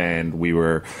goal. And we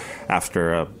were,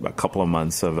 after a couple of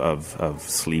months of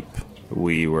sleep,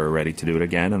 we were ready to do it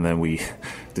again. And then we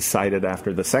decided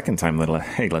after the second time that,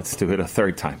 hey, let's do it a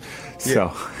third time.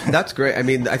 Yeah, So that's great. I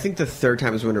mean, I think the third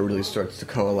time is when it really starts to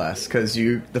coalesce, because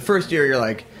the first year you're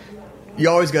like, you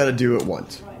always got to do it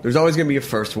once. There's always going to be a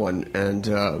first one, and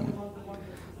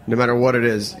no matter what it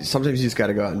is, sometimes you just got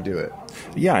to go out and do it.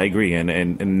 Yeah, I agree.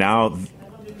 And now,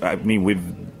 I mean, we've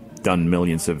done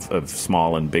millions of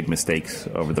small and big mistakes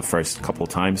over the first couple of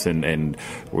times, and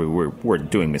we're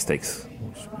doing mistakes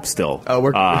still.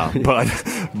 But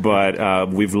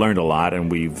we've learned a lot,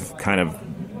 and we've kind of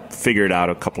figured out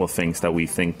a couple of things that we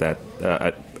think that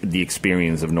the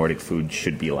experience of Nordic food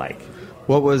should be like.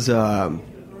 What was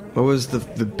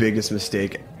the biggest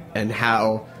mistake, and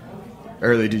how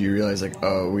early did you realize, like,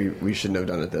 oh, we shouldn't have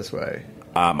done it this way?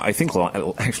 I think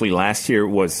actually last year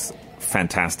was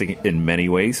fantastic in many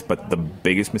ways, but the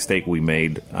biggest mistake we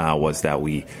made was that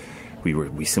we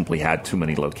simply had too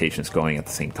many locations going at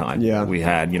the same time. Yeah. We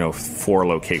had 4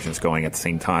 locations going at the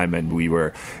same time, and we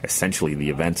were essentially, the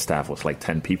event staff was like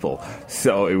 10 people,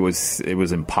 so it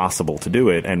was impossible to do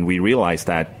it, and we realized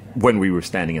that when we were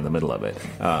standing in the middle of it.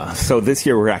 So this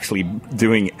year we're actually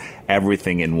doing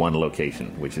everything in one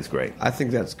location, which is great. I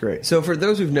think that's great. So for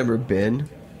those who've never been,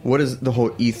 what is the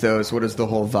whole ethos? What is the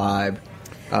whole vibe?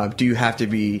 Do you have to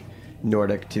be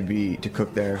Nordic to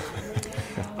cook there?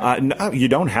 No, you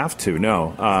don't have to.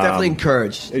 No, definitely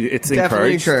encouraged. It's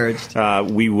definitely encouraged.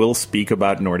 We will speak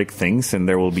about Nordic things, and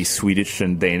there will be Swedish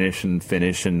and Danish and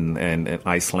Finnish and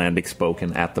Icelandic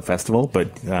spoken at the festival.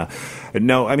 But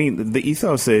no, I mean, the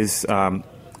ethos is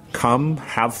come,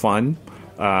 have fun.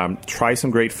 Try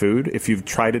some great food. If you've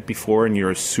tried it before and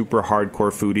you're a super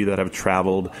hardcore foodie that have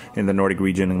traveled in the Nordic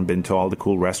region and been to all the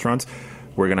cool restaurants,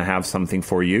 we're going to have something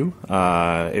for you.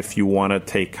 If you want to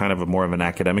take kind of more of an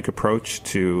academic approach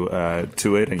to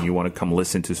it, and you want to come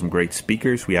listen to some great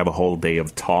speakers, we have a whole day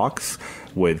of talks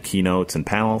with keynotes and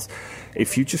panels.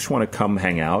 If you just want to come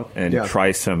hang out and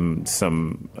try some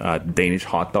Danish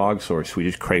hot dogs or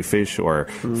Swedish crayfish or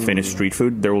Finnish street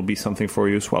food, there will be something for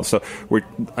you as well. So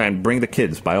and bring the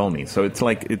kids by all means. So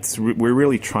we're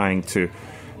really trying to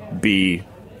be.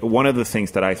 One of the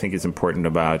things that I think is important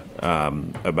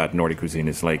about Nordic cuisine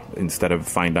is, like, instead of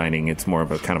fine dining, it's more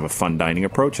of a kind of a fun dining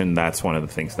approach, and that's one of the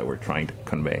things that we're trying to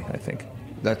convey, I think.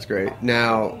 That's great.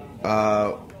 Now,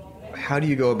 how do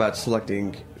you go about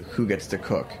selecting who gets to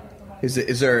cook? Are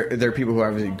there people who are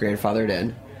obviously grandfathered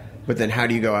in, but then how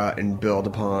do you go out and build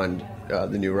upon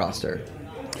the new roster?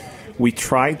 We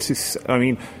try to. I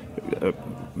mean,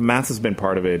 math has been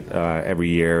part of it every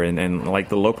year, and like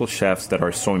the local chefs that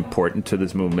are so important to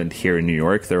this movement here in New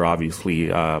York, they're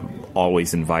obviously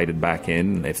always invited back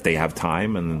in if they have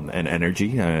time and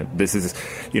energy. This is,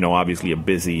 obviously a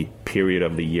busy period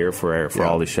of the year for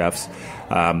all the chefs,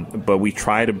 but we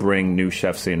try to bring new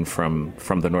chefs in from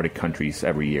the Nordic countries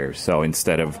every year. So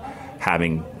instead of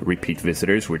having repeat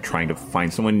visitors, we're trying to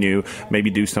find someone new, maybe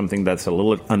do something that's a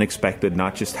little unexpected,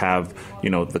 not just have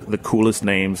the coolest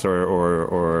names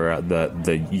or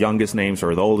the youngest names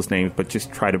or the oldest names, but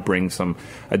just try to bring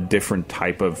a different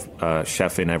type of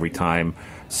chef in every time.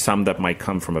 Some that might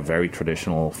come from a very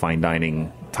traditional fine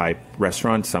dining type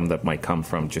restaurant, some that might come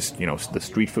from just the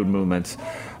street food movements.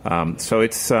 So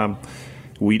it's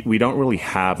we don't really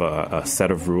have a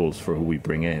set of rules for who we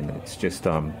bring in. It's just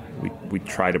we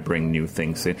try to bring new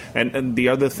things in. And the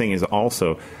other thing is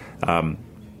also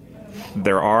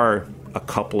there are a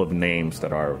couple of names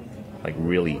that are like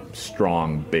really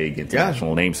strong, big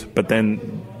international names, but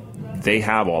then they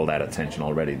have all that attention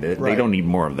already. They don't need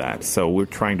more of that. So we're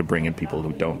trying to bring in people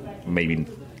who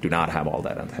do not have all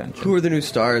that attention. Who are the new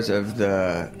stars of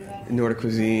the Nordic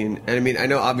cuisine? And I mean, I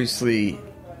know obviously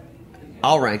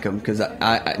I'll rank them because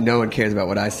I no one cares about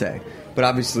what I say. But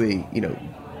obviously,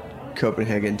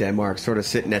 Copenhagen, Denmark, sort of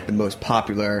sitting at the most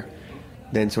popular,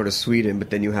 then sort of Sweden, but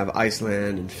then you have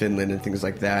Iceland and Finland and things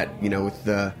like that, with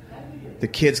the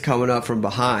kids coming up from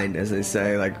behind, as they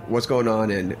say, like what's going on,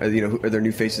 and are there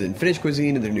new faces in Finnish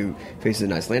cuisine, are there new faces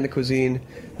in Icelandic cuisine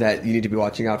that you need to be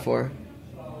watching out for?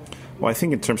 Well, I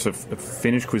think in terms of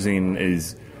Finnish cuisine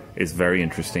is very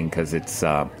interesting because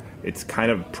it's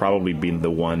kind of probably been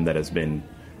the one that has been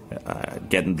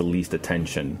getting the least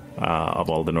attention of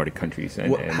all the Nordic countries.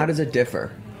 How does it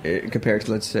differ compared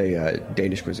to, let's say,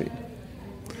 Danish cuisine?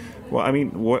 Well, I mean,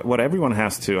 what everyone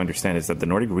has to understand is that the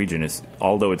Nordic region is,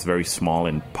 although it's very small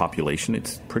in population,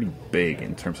 it's pretty big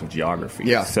in terms of geography.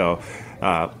 Yeah. So,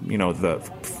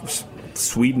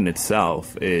 Sweden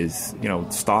itself is,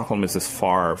 Stockholm is as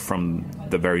far from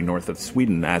the very north of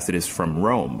Sweden as it is from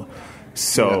Rome.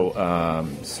 So,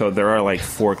 so there are like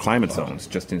 4 climate zones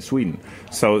just in Sweden.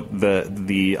 So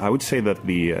I would say that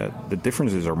the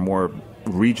differences are more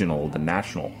regional than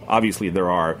national. Obviously, there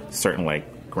are certain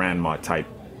like grandma type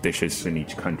dishes in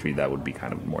each country that would be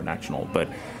kind of more national, but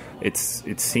it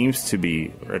seems to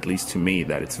be, or at least to me,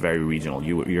 that it's very regional.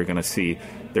 You're going to see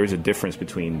there's a difference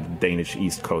between the Danish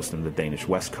East Coast and the Danish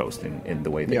West Coast in the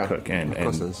way they cook,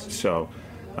 and so.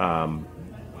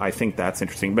 I think that's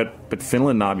interesting, but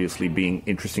Finland obviously being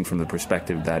interesting from the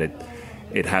perspective that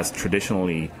it has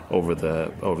traditionally over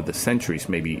the centuries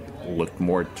maybe looked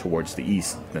more towards the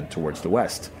east than towards the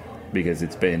west, because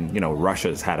it's been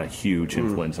Russia's had a huge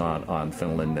influence on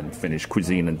Finland and Finnish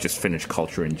cuisine and just Finnish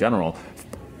culture in general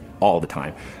all the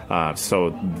time. So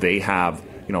they have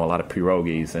a lot of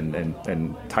pierogies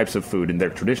and types of food in their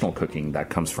traditional cooking that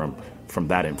comes from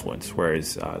that influence,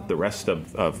 whereas the rest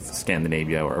of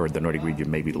Scandinavia or the Nordic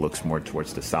region maybe looks more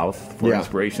towards the south for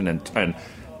inspiration, and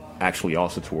actually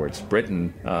also towards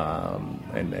Britain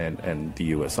and the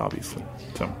US, obviously.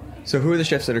 So who are the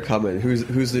chefs that are coming?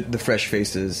 Who's the fresh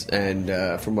faces, and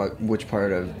from which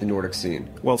part of the Nordic scene?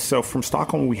 Well, so from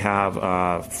Stockholm we have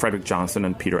Fredrik Johnson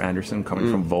and Peter Anderson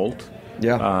coming from Volt.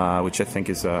 Which I think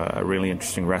is a really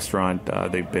interesting restaurant.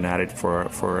 They've been at it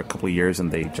for a couple of years,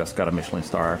 and they just got a Michelin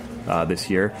star this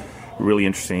year. Really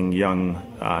interesting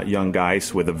young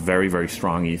guys with a very, very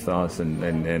strong ethos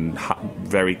and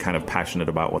very kind of passionate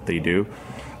about what they do.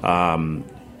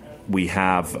 We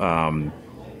have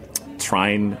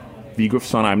Trine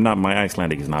Vigufsson. My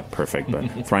Icelandic is not perfect,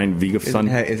 but Trine Vigufsson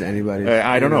is anybody?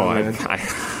 I don't know.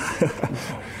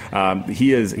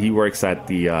 He works at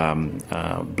the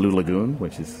Blue Lagoon,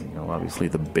 which is obviously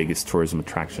the biggest tourism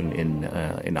attraction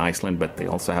in Iceland. But they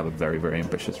also have a very, very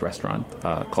ambitious restaurant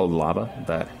called Lava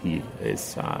that he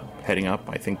is heading up.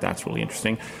 I think that's really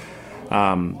interesting.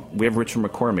 We have Richard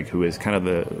McCormick, who is kind of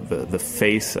the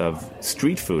face of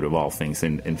street food of all things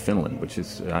in Finland, which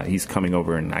is he's coming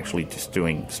over and actually just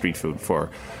doing street food for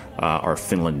our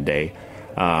Finland Day,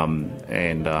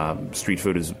 and street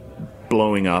food is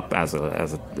blowing up as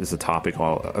a topic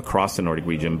all across the Nordic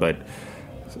region, but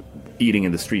eating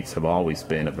in the streets have always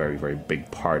been a very, very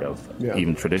big part of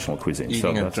even traditional cuisine.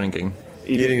 Eating and drinking.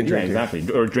 Eating and drinking. Yeah,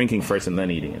 exactly. Or drinking first and then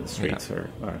eating in the streets.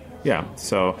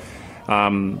 So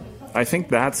I think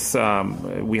that's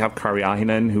we have Kari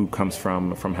Ahinen, who comes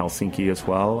from Helsinki as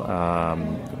well.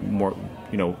 More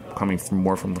coming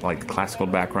from like the classical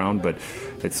background, but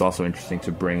it's also interesting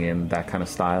to bring in that kind of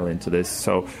style into this.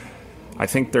 So I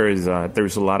think there's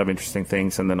a lot of interesting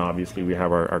things, and then obviously we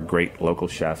have our great local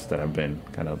chefs that have been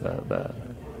kind of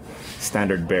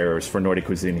standard bearers for Nordic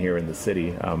cuisine here in the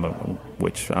city,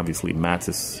 which obviously Mats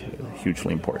is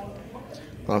hugely important.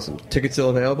 Awesome. Tickets still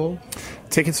available?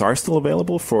 Tickets are still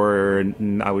available for,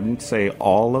 I wouldn't say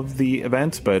all of the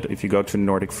events, but if you go to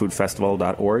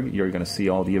NordicFoodFestival.org, you're going to see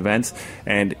all the events.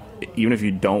 And even if you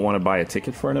don't want to buy a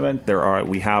ticket for an event,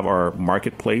 we have our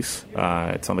marketplace.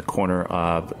 It's on the corner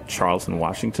of Charles and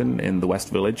Washington in the West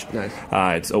Village. Nice.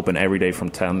 It's open every day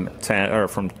from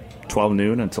 12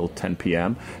 noon until 10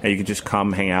 p.m. And you can just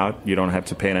come hang out. You don't have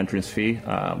to pay an entrance fee.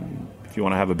 If you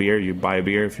want to have a beer, you buy a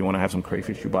beer. If you want to have some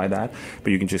crayfish, you buy that.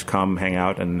 But you can just come, hang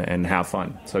out, and have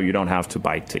fun. So you don't have to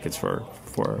buy tickets for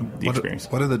the experience.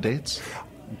 What are the dates?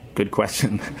 Good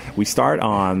question. We start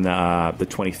on the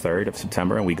 23rd of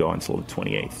September, and we go until the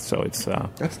 28th. So it's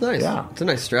that's nice. Yeah, it's a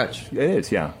nice stretch. It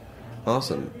is. Yeah.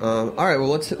 Awesome. All right. Well,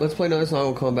 let's play another song.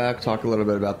 We'll come back, talk a little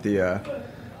bit about the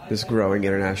this growing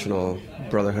international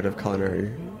brotherhood of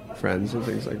culinary friends and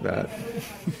things like that.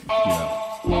 Yeah.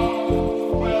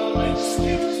 Well,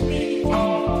 excuse me.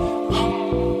 Well,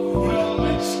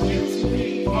 excuse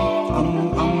me.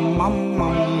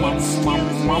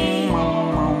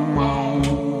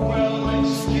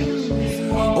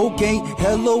 Okay,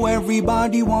 hello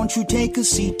everybody, won't you take a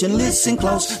seat and listen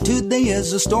close. Today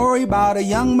is a story about a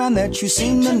young man that you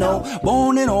seem to know.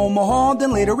 Born in Omaha,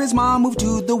 then later his mom moved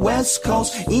to the West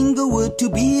Coast, Inglewood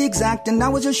to be exact, and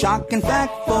that was a shocking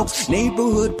fact, folks.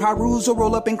 Neighborhood Pyrus will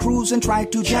roll up and cruise and try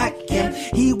to jack him.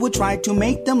 He would try to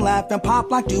make them laugh and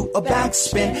pop like do a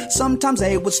backspin. Sometimes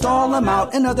they would stall him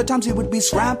out, and other times he would be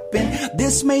scrapping.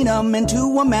 This made him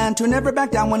into a man to never back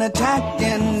down when attacked.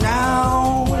 And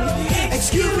now,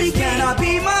 excuse me, can I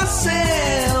be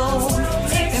myself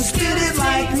and spit it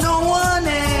like no one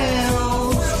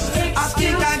else? I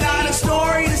think I got a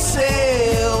story to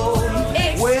sell.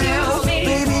 Well,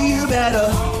 baby, you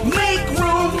better make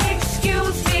room.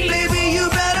 Excuse me. Baby, you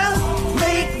better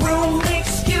make room.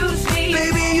 Excuse me.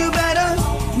 Baby, you better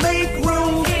make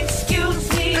room. Excuse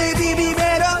me. Baby, you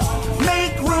better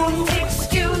make room.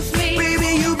 Excuse me.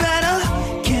 Baby, you better.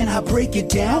 Can I break it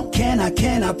down? Can I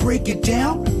break it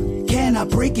down? Can I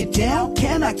break it down?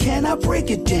 Can I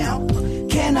break it down?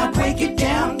 Can I break it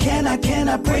down? Can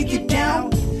I break it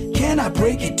down? Can I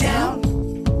break it down?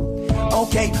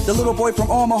 Okay, the little boy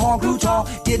from Omaha grew tall.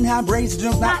 Didn't have braids,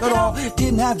 not at all.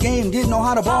 Didn't have game, didn't know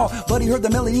how to ball. But he heard the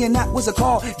melody and that was a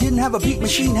call. Didn't have a beat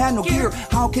machine, had no gear.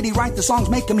 How could he write the songs,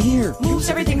 make them hear? Moves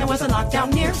everything that wasn't locked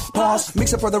down near. Pause,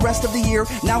 mix it for the rest of the year.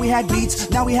 Now he had beats,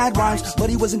 now he had rhymes. But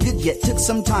he wasn't good yet, took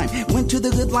some time. Went to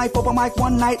the Good Life open mic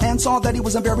one night and saw that he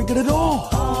wasn't very good at all.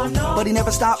 Oh, no. But he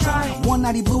never stopped. One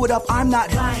night he blew it up, I'm not.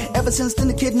 Ever since then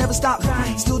the kid never stopped.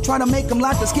 Still trying to make him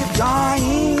laugh to skip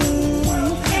dying.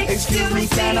 Excuse me,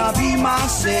 can I be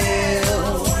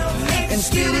myself and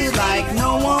spit it like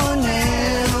no one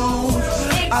else?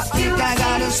 I think I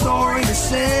got a story to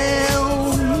sell.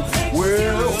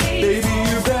 Well, baby,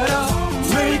 you better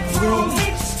make room.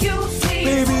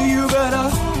 Baby, you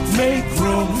better make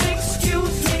room.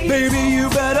 Baby, you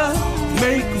better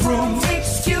make room.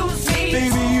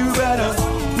 Baby, you better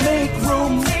make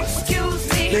room.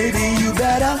 Baby, you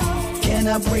better. Can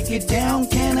I break it down?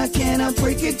 Can I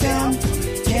break it down?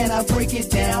 Can I break it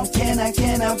down? Can I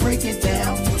break it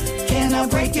down? Can I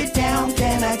break it down?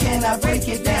 Can I break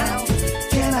it down?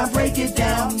 Can I break it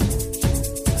down?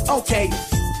 Okay.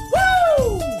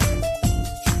 Woo!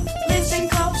 Listen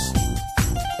close.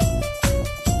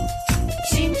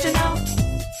 Seem to know.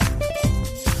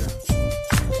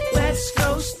 West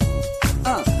Coast.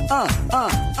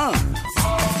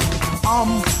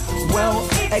 Well,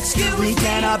 excuse me,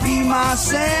 can I be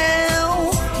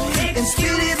myself and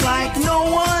spit it like no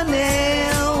one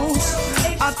else?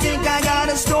 I think I got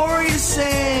a story to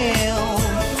sell.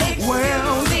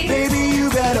 Well, baby, you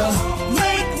better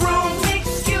make room.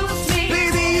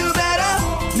 Baby, you better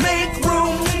make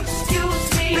room.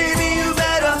 Baby, you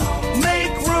better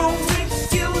make room.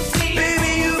 Baby,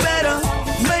 you better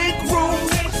make room.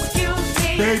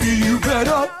 Baby, you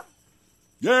better.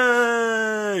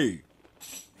 Yay!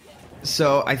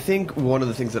 So I think one of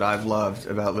the things that I've loved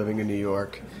about living in New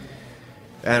York,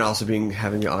 and also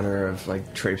having the honor of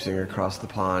like traipsing across the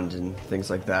pond and things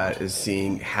like that, is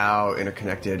seeing how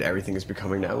interconnected everything is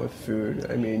becoming now with food.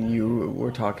 I mean, you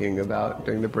were talking about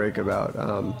during the break about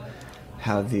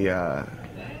how the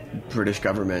British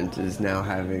government is now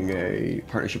having a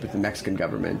partnership with the Mexican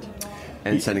government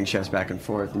and sending chefs back and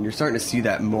forth, and you're starting to see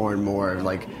that more and more,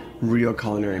 like real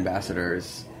culinary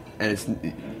ambassadors, and it's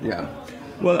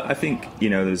Well, I think,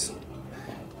 there's,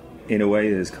 in a way,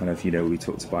 there's kind of, we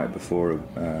talked about it before,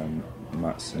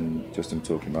 Mats and Justin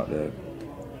talking about the,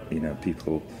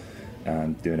 people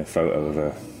doing a photo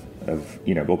of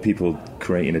or people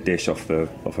creating a dish off an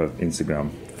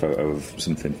Instagram photo of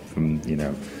something from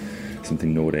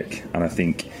something Nordic. And I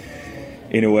think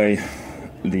in a way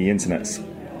the internet's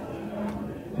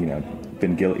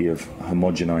been guilty of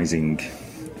homogenizing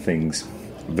things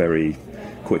very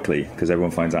quickly because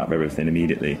everyone finds out everything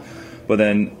immediately. But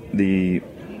then the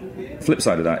flip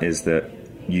side of that is that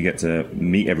you get to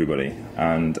meet everybody,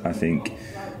 and I think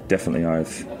definitely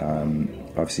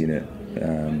I've seen it.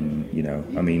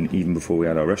 Even before we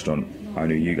had our restaurant, I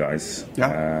knew you guys,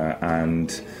 and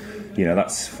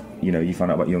that's you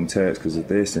find out about Young Turks because of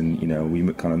this, and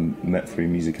we kind of met through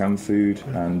music and food,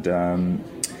 and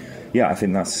I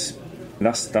think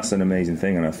that's an amazing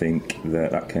thing, and I think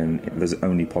there's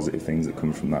only positive things that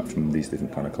come from that, from these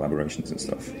different kind of collaborations and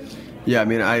stuff. Yeah, I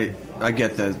mean, I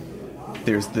get that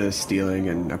there's the stealing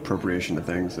and appropriation of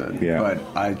things, but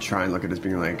I try and look at it as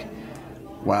being like,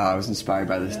 wow, I was inspired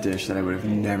by this dish that I would have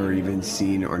never even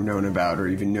seen or known about or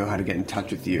even know how to get in touch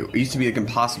with you. It used to be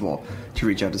impossible to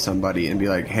reach out to somebody and be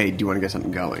like, hey, do you want to get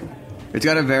something going? It's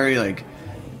got a very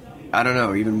I don't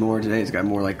know, even more today, it's got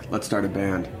more let's start a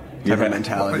band type of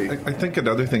mentality. Well, I think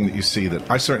another thing that you see that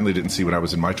I certainly didn't see when I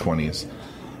was in my 20s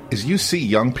is you see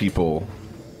young people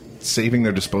saving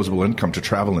their disposable income to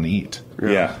travel and eat.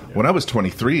 Yeah. When I was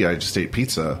 23, I just ate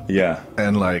pizza. Yeah.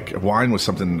 And wine was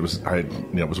something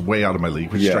that was way out of my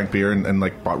league. We just drank beer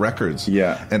and bought records.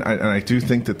 Yeah. And I do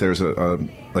think that there's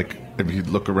if you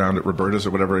look around at Roberta's or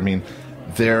whatever, I mean,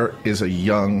 there is a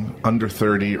young, under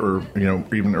 30 or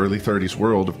even early 30s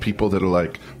world of people that are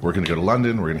like, we're going to go to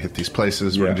London, we're going to hit these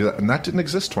places, we're going to do that. And that didn't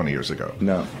exist 20 years ago.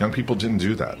 No. Young people didn't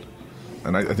do that.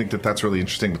 And I think that's really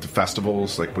interesting with the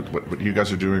festivals, like what you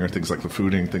guys are doing, or things like the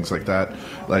fooding, things like that.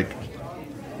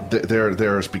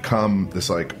 There's become this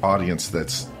audience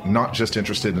that's not just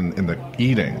interested in the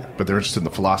eating, but they're interested in the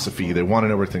philosophy. They want to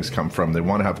know where things come from. They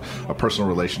want to have a personal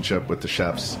relationship with the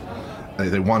chefs.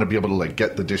 They want to be able to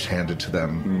get the dish handed to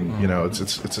them.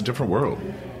 Mm-hmm. It's a different world.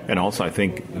 And also, I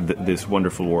think this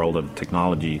wonderful world of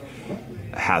technology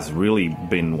has really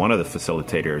been one of the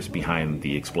facilitators behind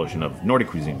the explosion of Nordic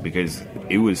cuisine, because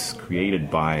it was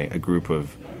created by a group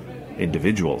of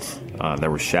individuals that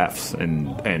were chefs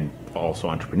and also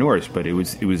entrepreneurs, but it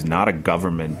was not a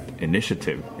government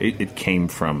initiative. It came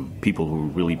from people who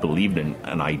really believed in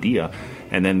an idea,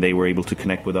 and then they were able to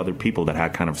connect with other people that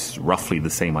had kind of roughly the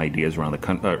same ideas around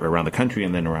the country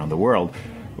and then around the world,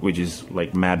 which is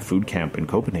like Mad Food Camp in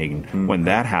Copenhagen. Mm-hmm. When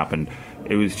that happened,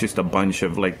 it was just a bunch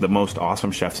of the most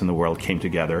awesome chefs in the world came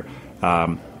together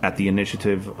at the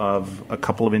initiative of a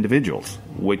couple of individuals,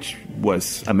 which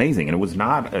was amazing. And it was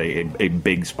not a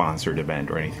big sponsored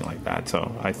event or anything like that.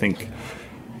 So I think,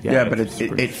 but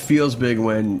it feels big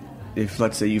if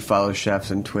let's say you follow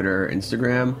chefs on Twitter,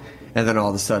 Instagram, and then all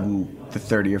of a sudden the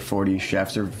 30 or 40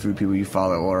 chefs or food people you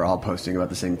follow are all posting about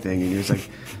the same thing, and you're just like,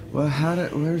 well,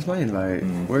 where's my invite?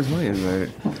 Where's my invite?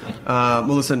 Well,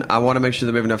 listen, I want to make sure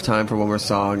that we have enough time for one more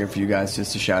song and for you guys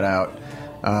just to shout out.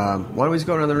 Why don't we just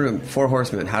go around the room? Four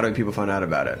Horsemen, how do people find out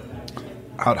about it?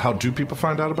 How do people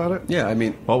find out about it? Yeah, I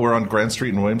mean... Well, we're on Grand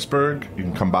Street in Williamsburg. You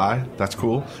can come by. That's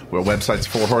cool. Our website's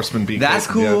 4horsemenbk. That's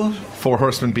cool. Yeah,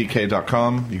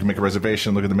 4horsemenbk.com. You can make a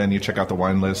reservation, look at the menu, check out the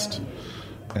wine list,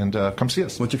 and come see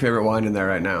us. What's your favorite wine in there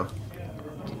right now?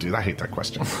 Dude, I hate that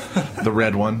question. The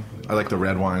red one. I like the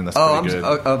red wine. That's pretty good.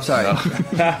 I'm sorry.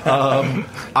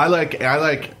 I like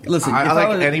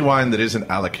any wine that isn't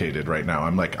allocated right now.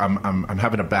 I'm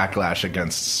having a backlash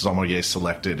against sommelier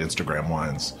selected Instagram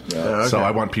wines. Yeah. Okay. So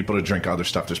I want people to drink other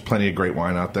stuff. There's plenty of great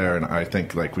wine out there, and I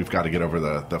think we've got to get over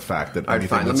the fact that anything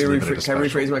fine. that's limited is Can I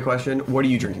special. rephrase my question? What are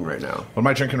you drinking right now? What am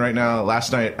I drinking right now?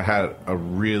 Last night I had a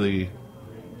really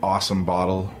awesome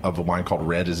bottle of a wine called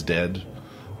Red is Dead.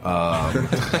 So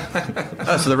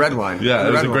the red wine. Yeah,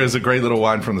 it was a great little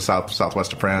wine from the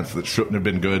southwest of France that shouldn't have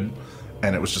been good,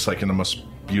 and it was just in the most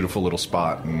beautiful little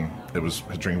spot, and it was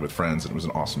drinking with friends, and it was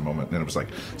an awesome moment, and it's like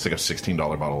a $16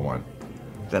 bottle of wine.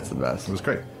 That's the best. It was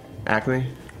great. Acme?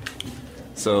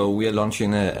 So we are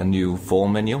launching a new fall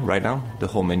menu right now. The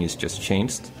whole menu is just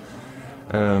changed.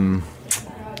 The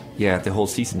whole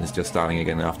season is just starting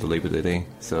again after Labor Day,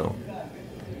 so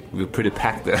we're pretty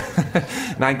packed there.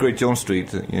 9 Great Jones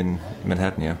Street in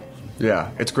Manhattan, yeah.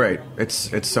 Yeah, it's great.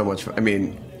 It's so much fun. I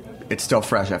mean, it's still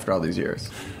fresh after all these years.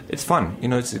 It's fun.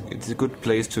 It's a good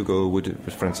place to go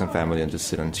with friends and family and just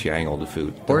sit and sharing all the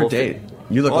food. Or a date.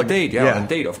 You look like a date, a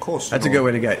date, of course. That's a good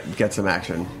way to get some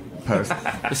action post.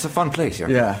 It's a fun place, yeah.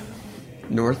 Yeah.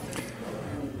 North?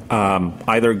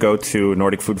 Either go to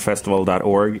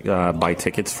NordicFoodFestival.org, buy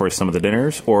tickets for some of the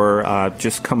dinners, or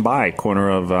just come by, corner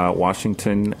of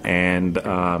Washington and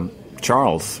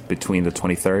Charles, between the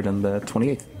 23rd and the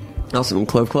 28th. Awesome. And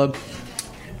Clove Club?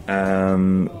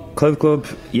 Clove Club,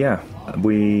 yeah.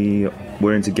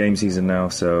 We're into game season now,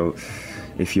 so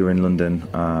if you're in London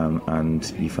and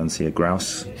you fancy a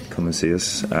grouse, come and see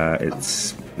us.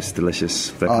 It's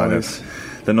delicious.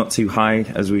 They're not too high,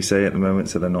 as we say at the moment,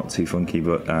 so they're not too funky.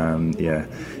 But yeah,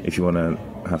 if you want to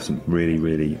have some really,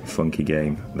 really funky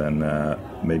game, then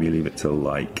maybe leave it till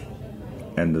like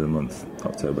end of the month,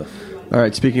 October. All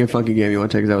right. Speaking of funky game, you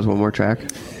want to take us out with one more track?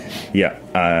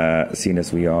 Yeah. Seeing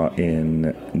as we are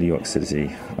in New York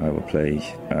City, I will play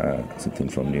something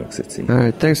from New York City. All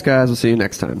right. Thanks, guys. We'll see you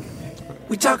next time.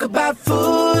 We talk about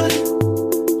food,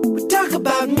 we talk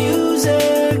about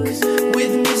music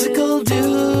with musical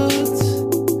dudes.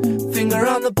 Finger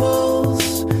on the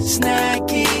pulse,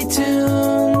 snacky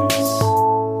tunes.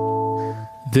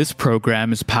 This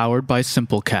program is powered by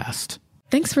Simplecast.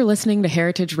 Thanks for listening to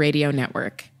Heritage Radio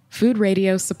Network, food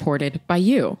radio supported by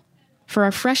you. For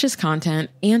our freshest content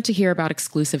and to hear about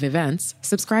exclusive events,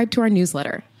 subscribe to our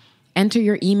newsletter. Enter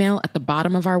your email at the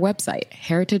bottom of our website,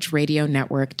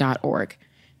 heritageradionetwork.org.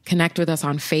 Connect with us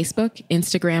on Facebook,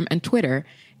 Instagram, and Twitter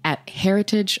at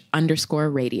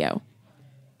heritage_radio.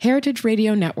 Heritage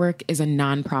Radio Network is a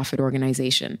nonprofit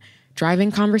organization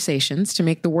driving conversations to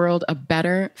make the world a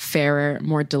better, fairer,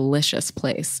 more delicious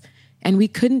place. And we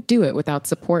couldn't do it without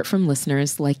support from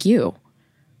listeners like you.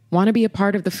 Want to be a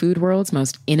part of the food world's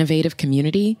most innovative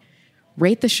community?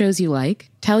 Rate the shows you like,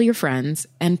 tell your friends,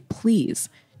 and please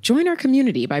join our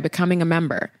community by becoming a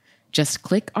member. Just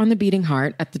click on the beating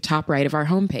heart at the top right of our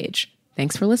homepage.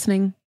 Thanks for listening.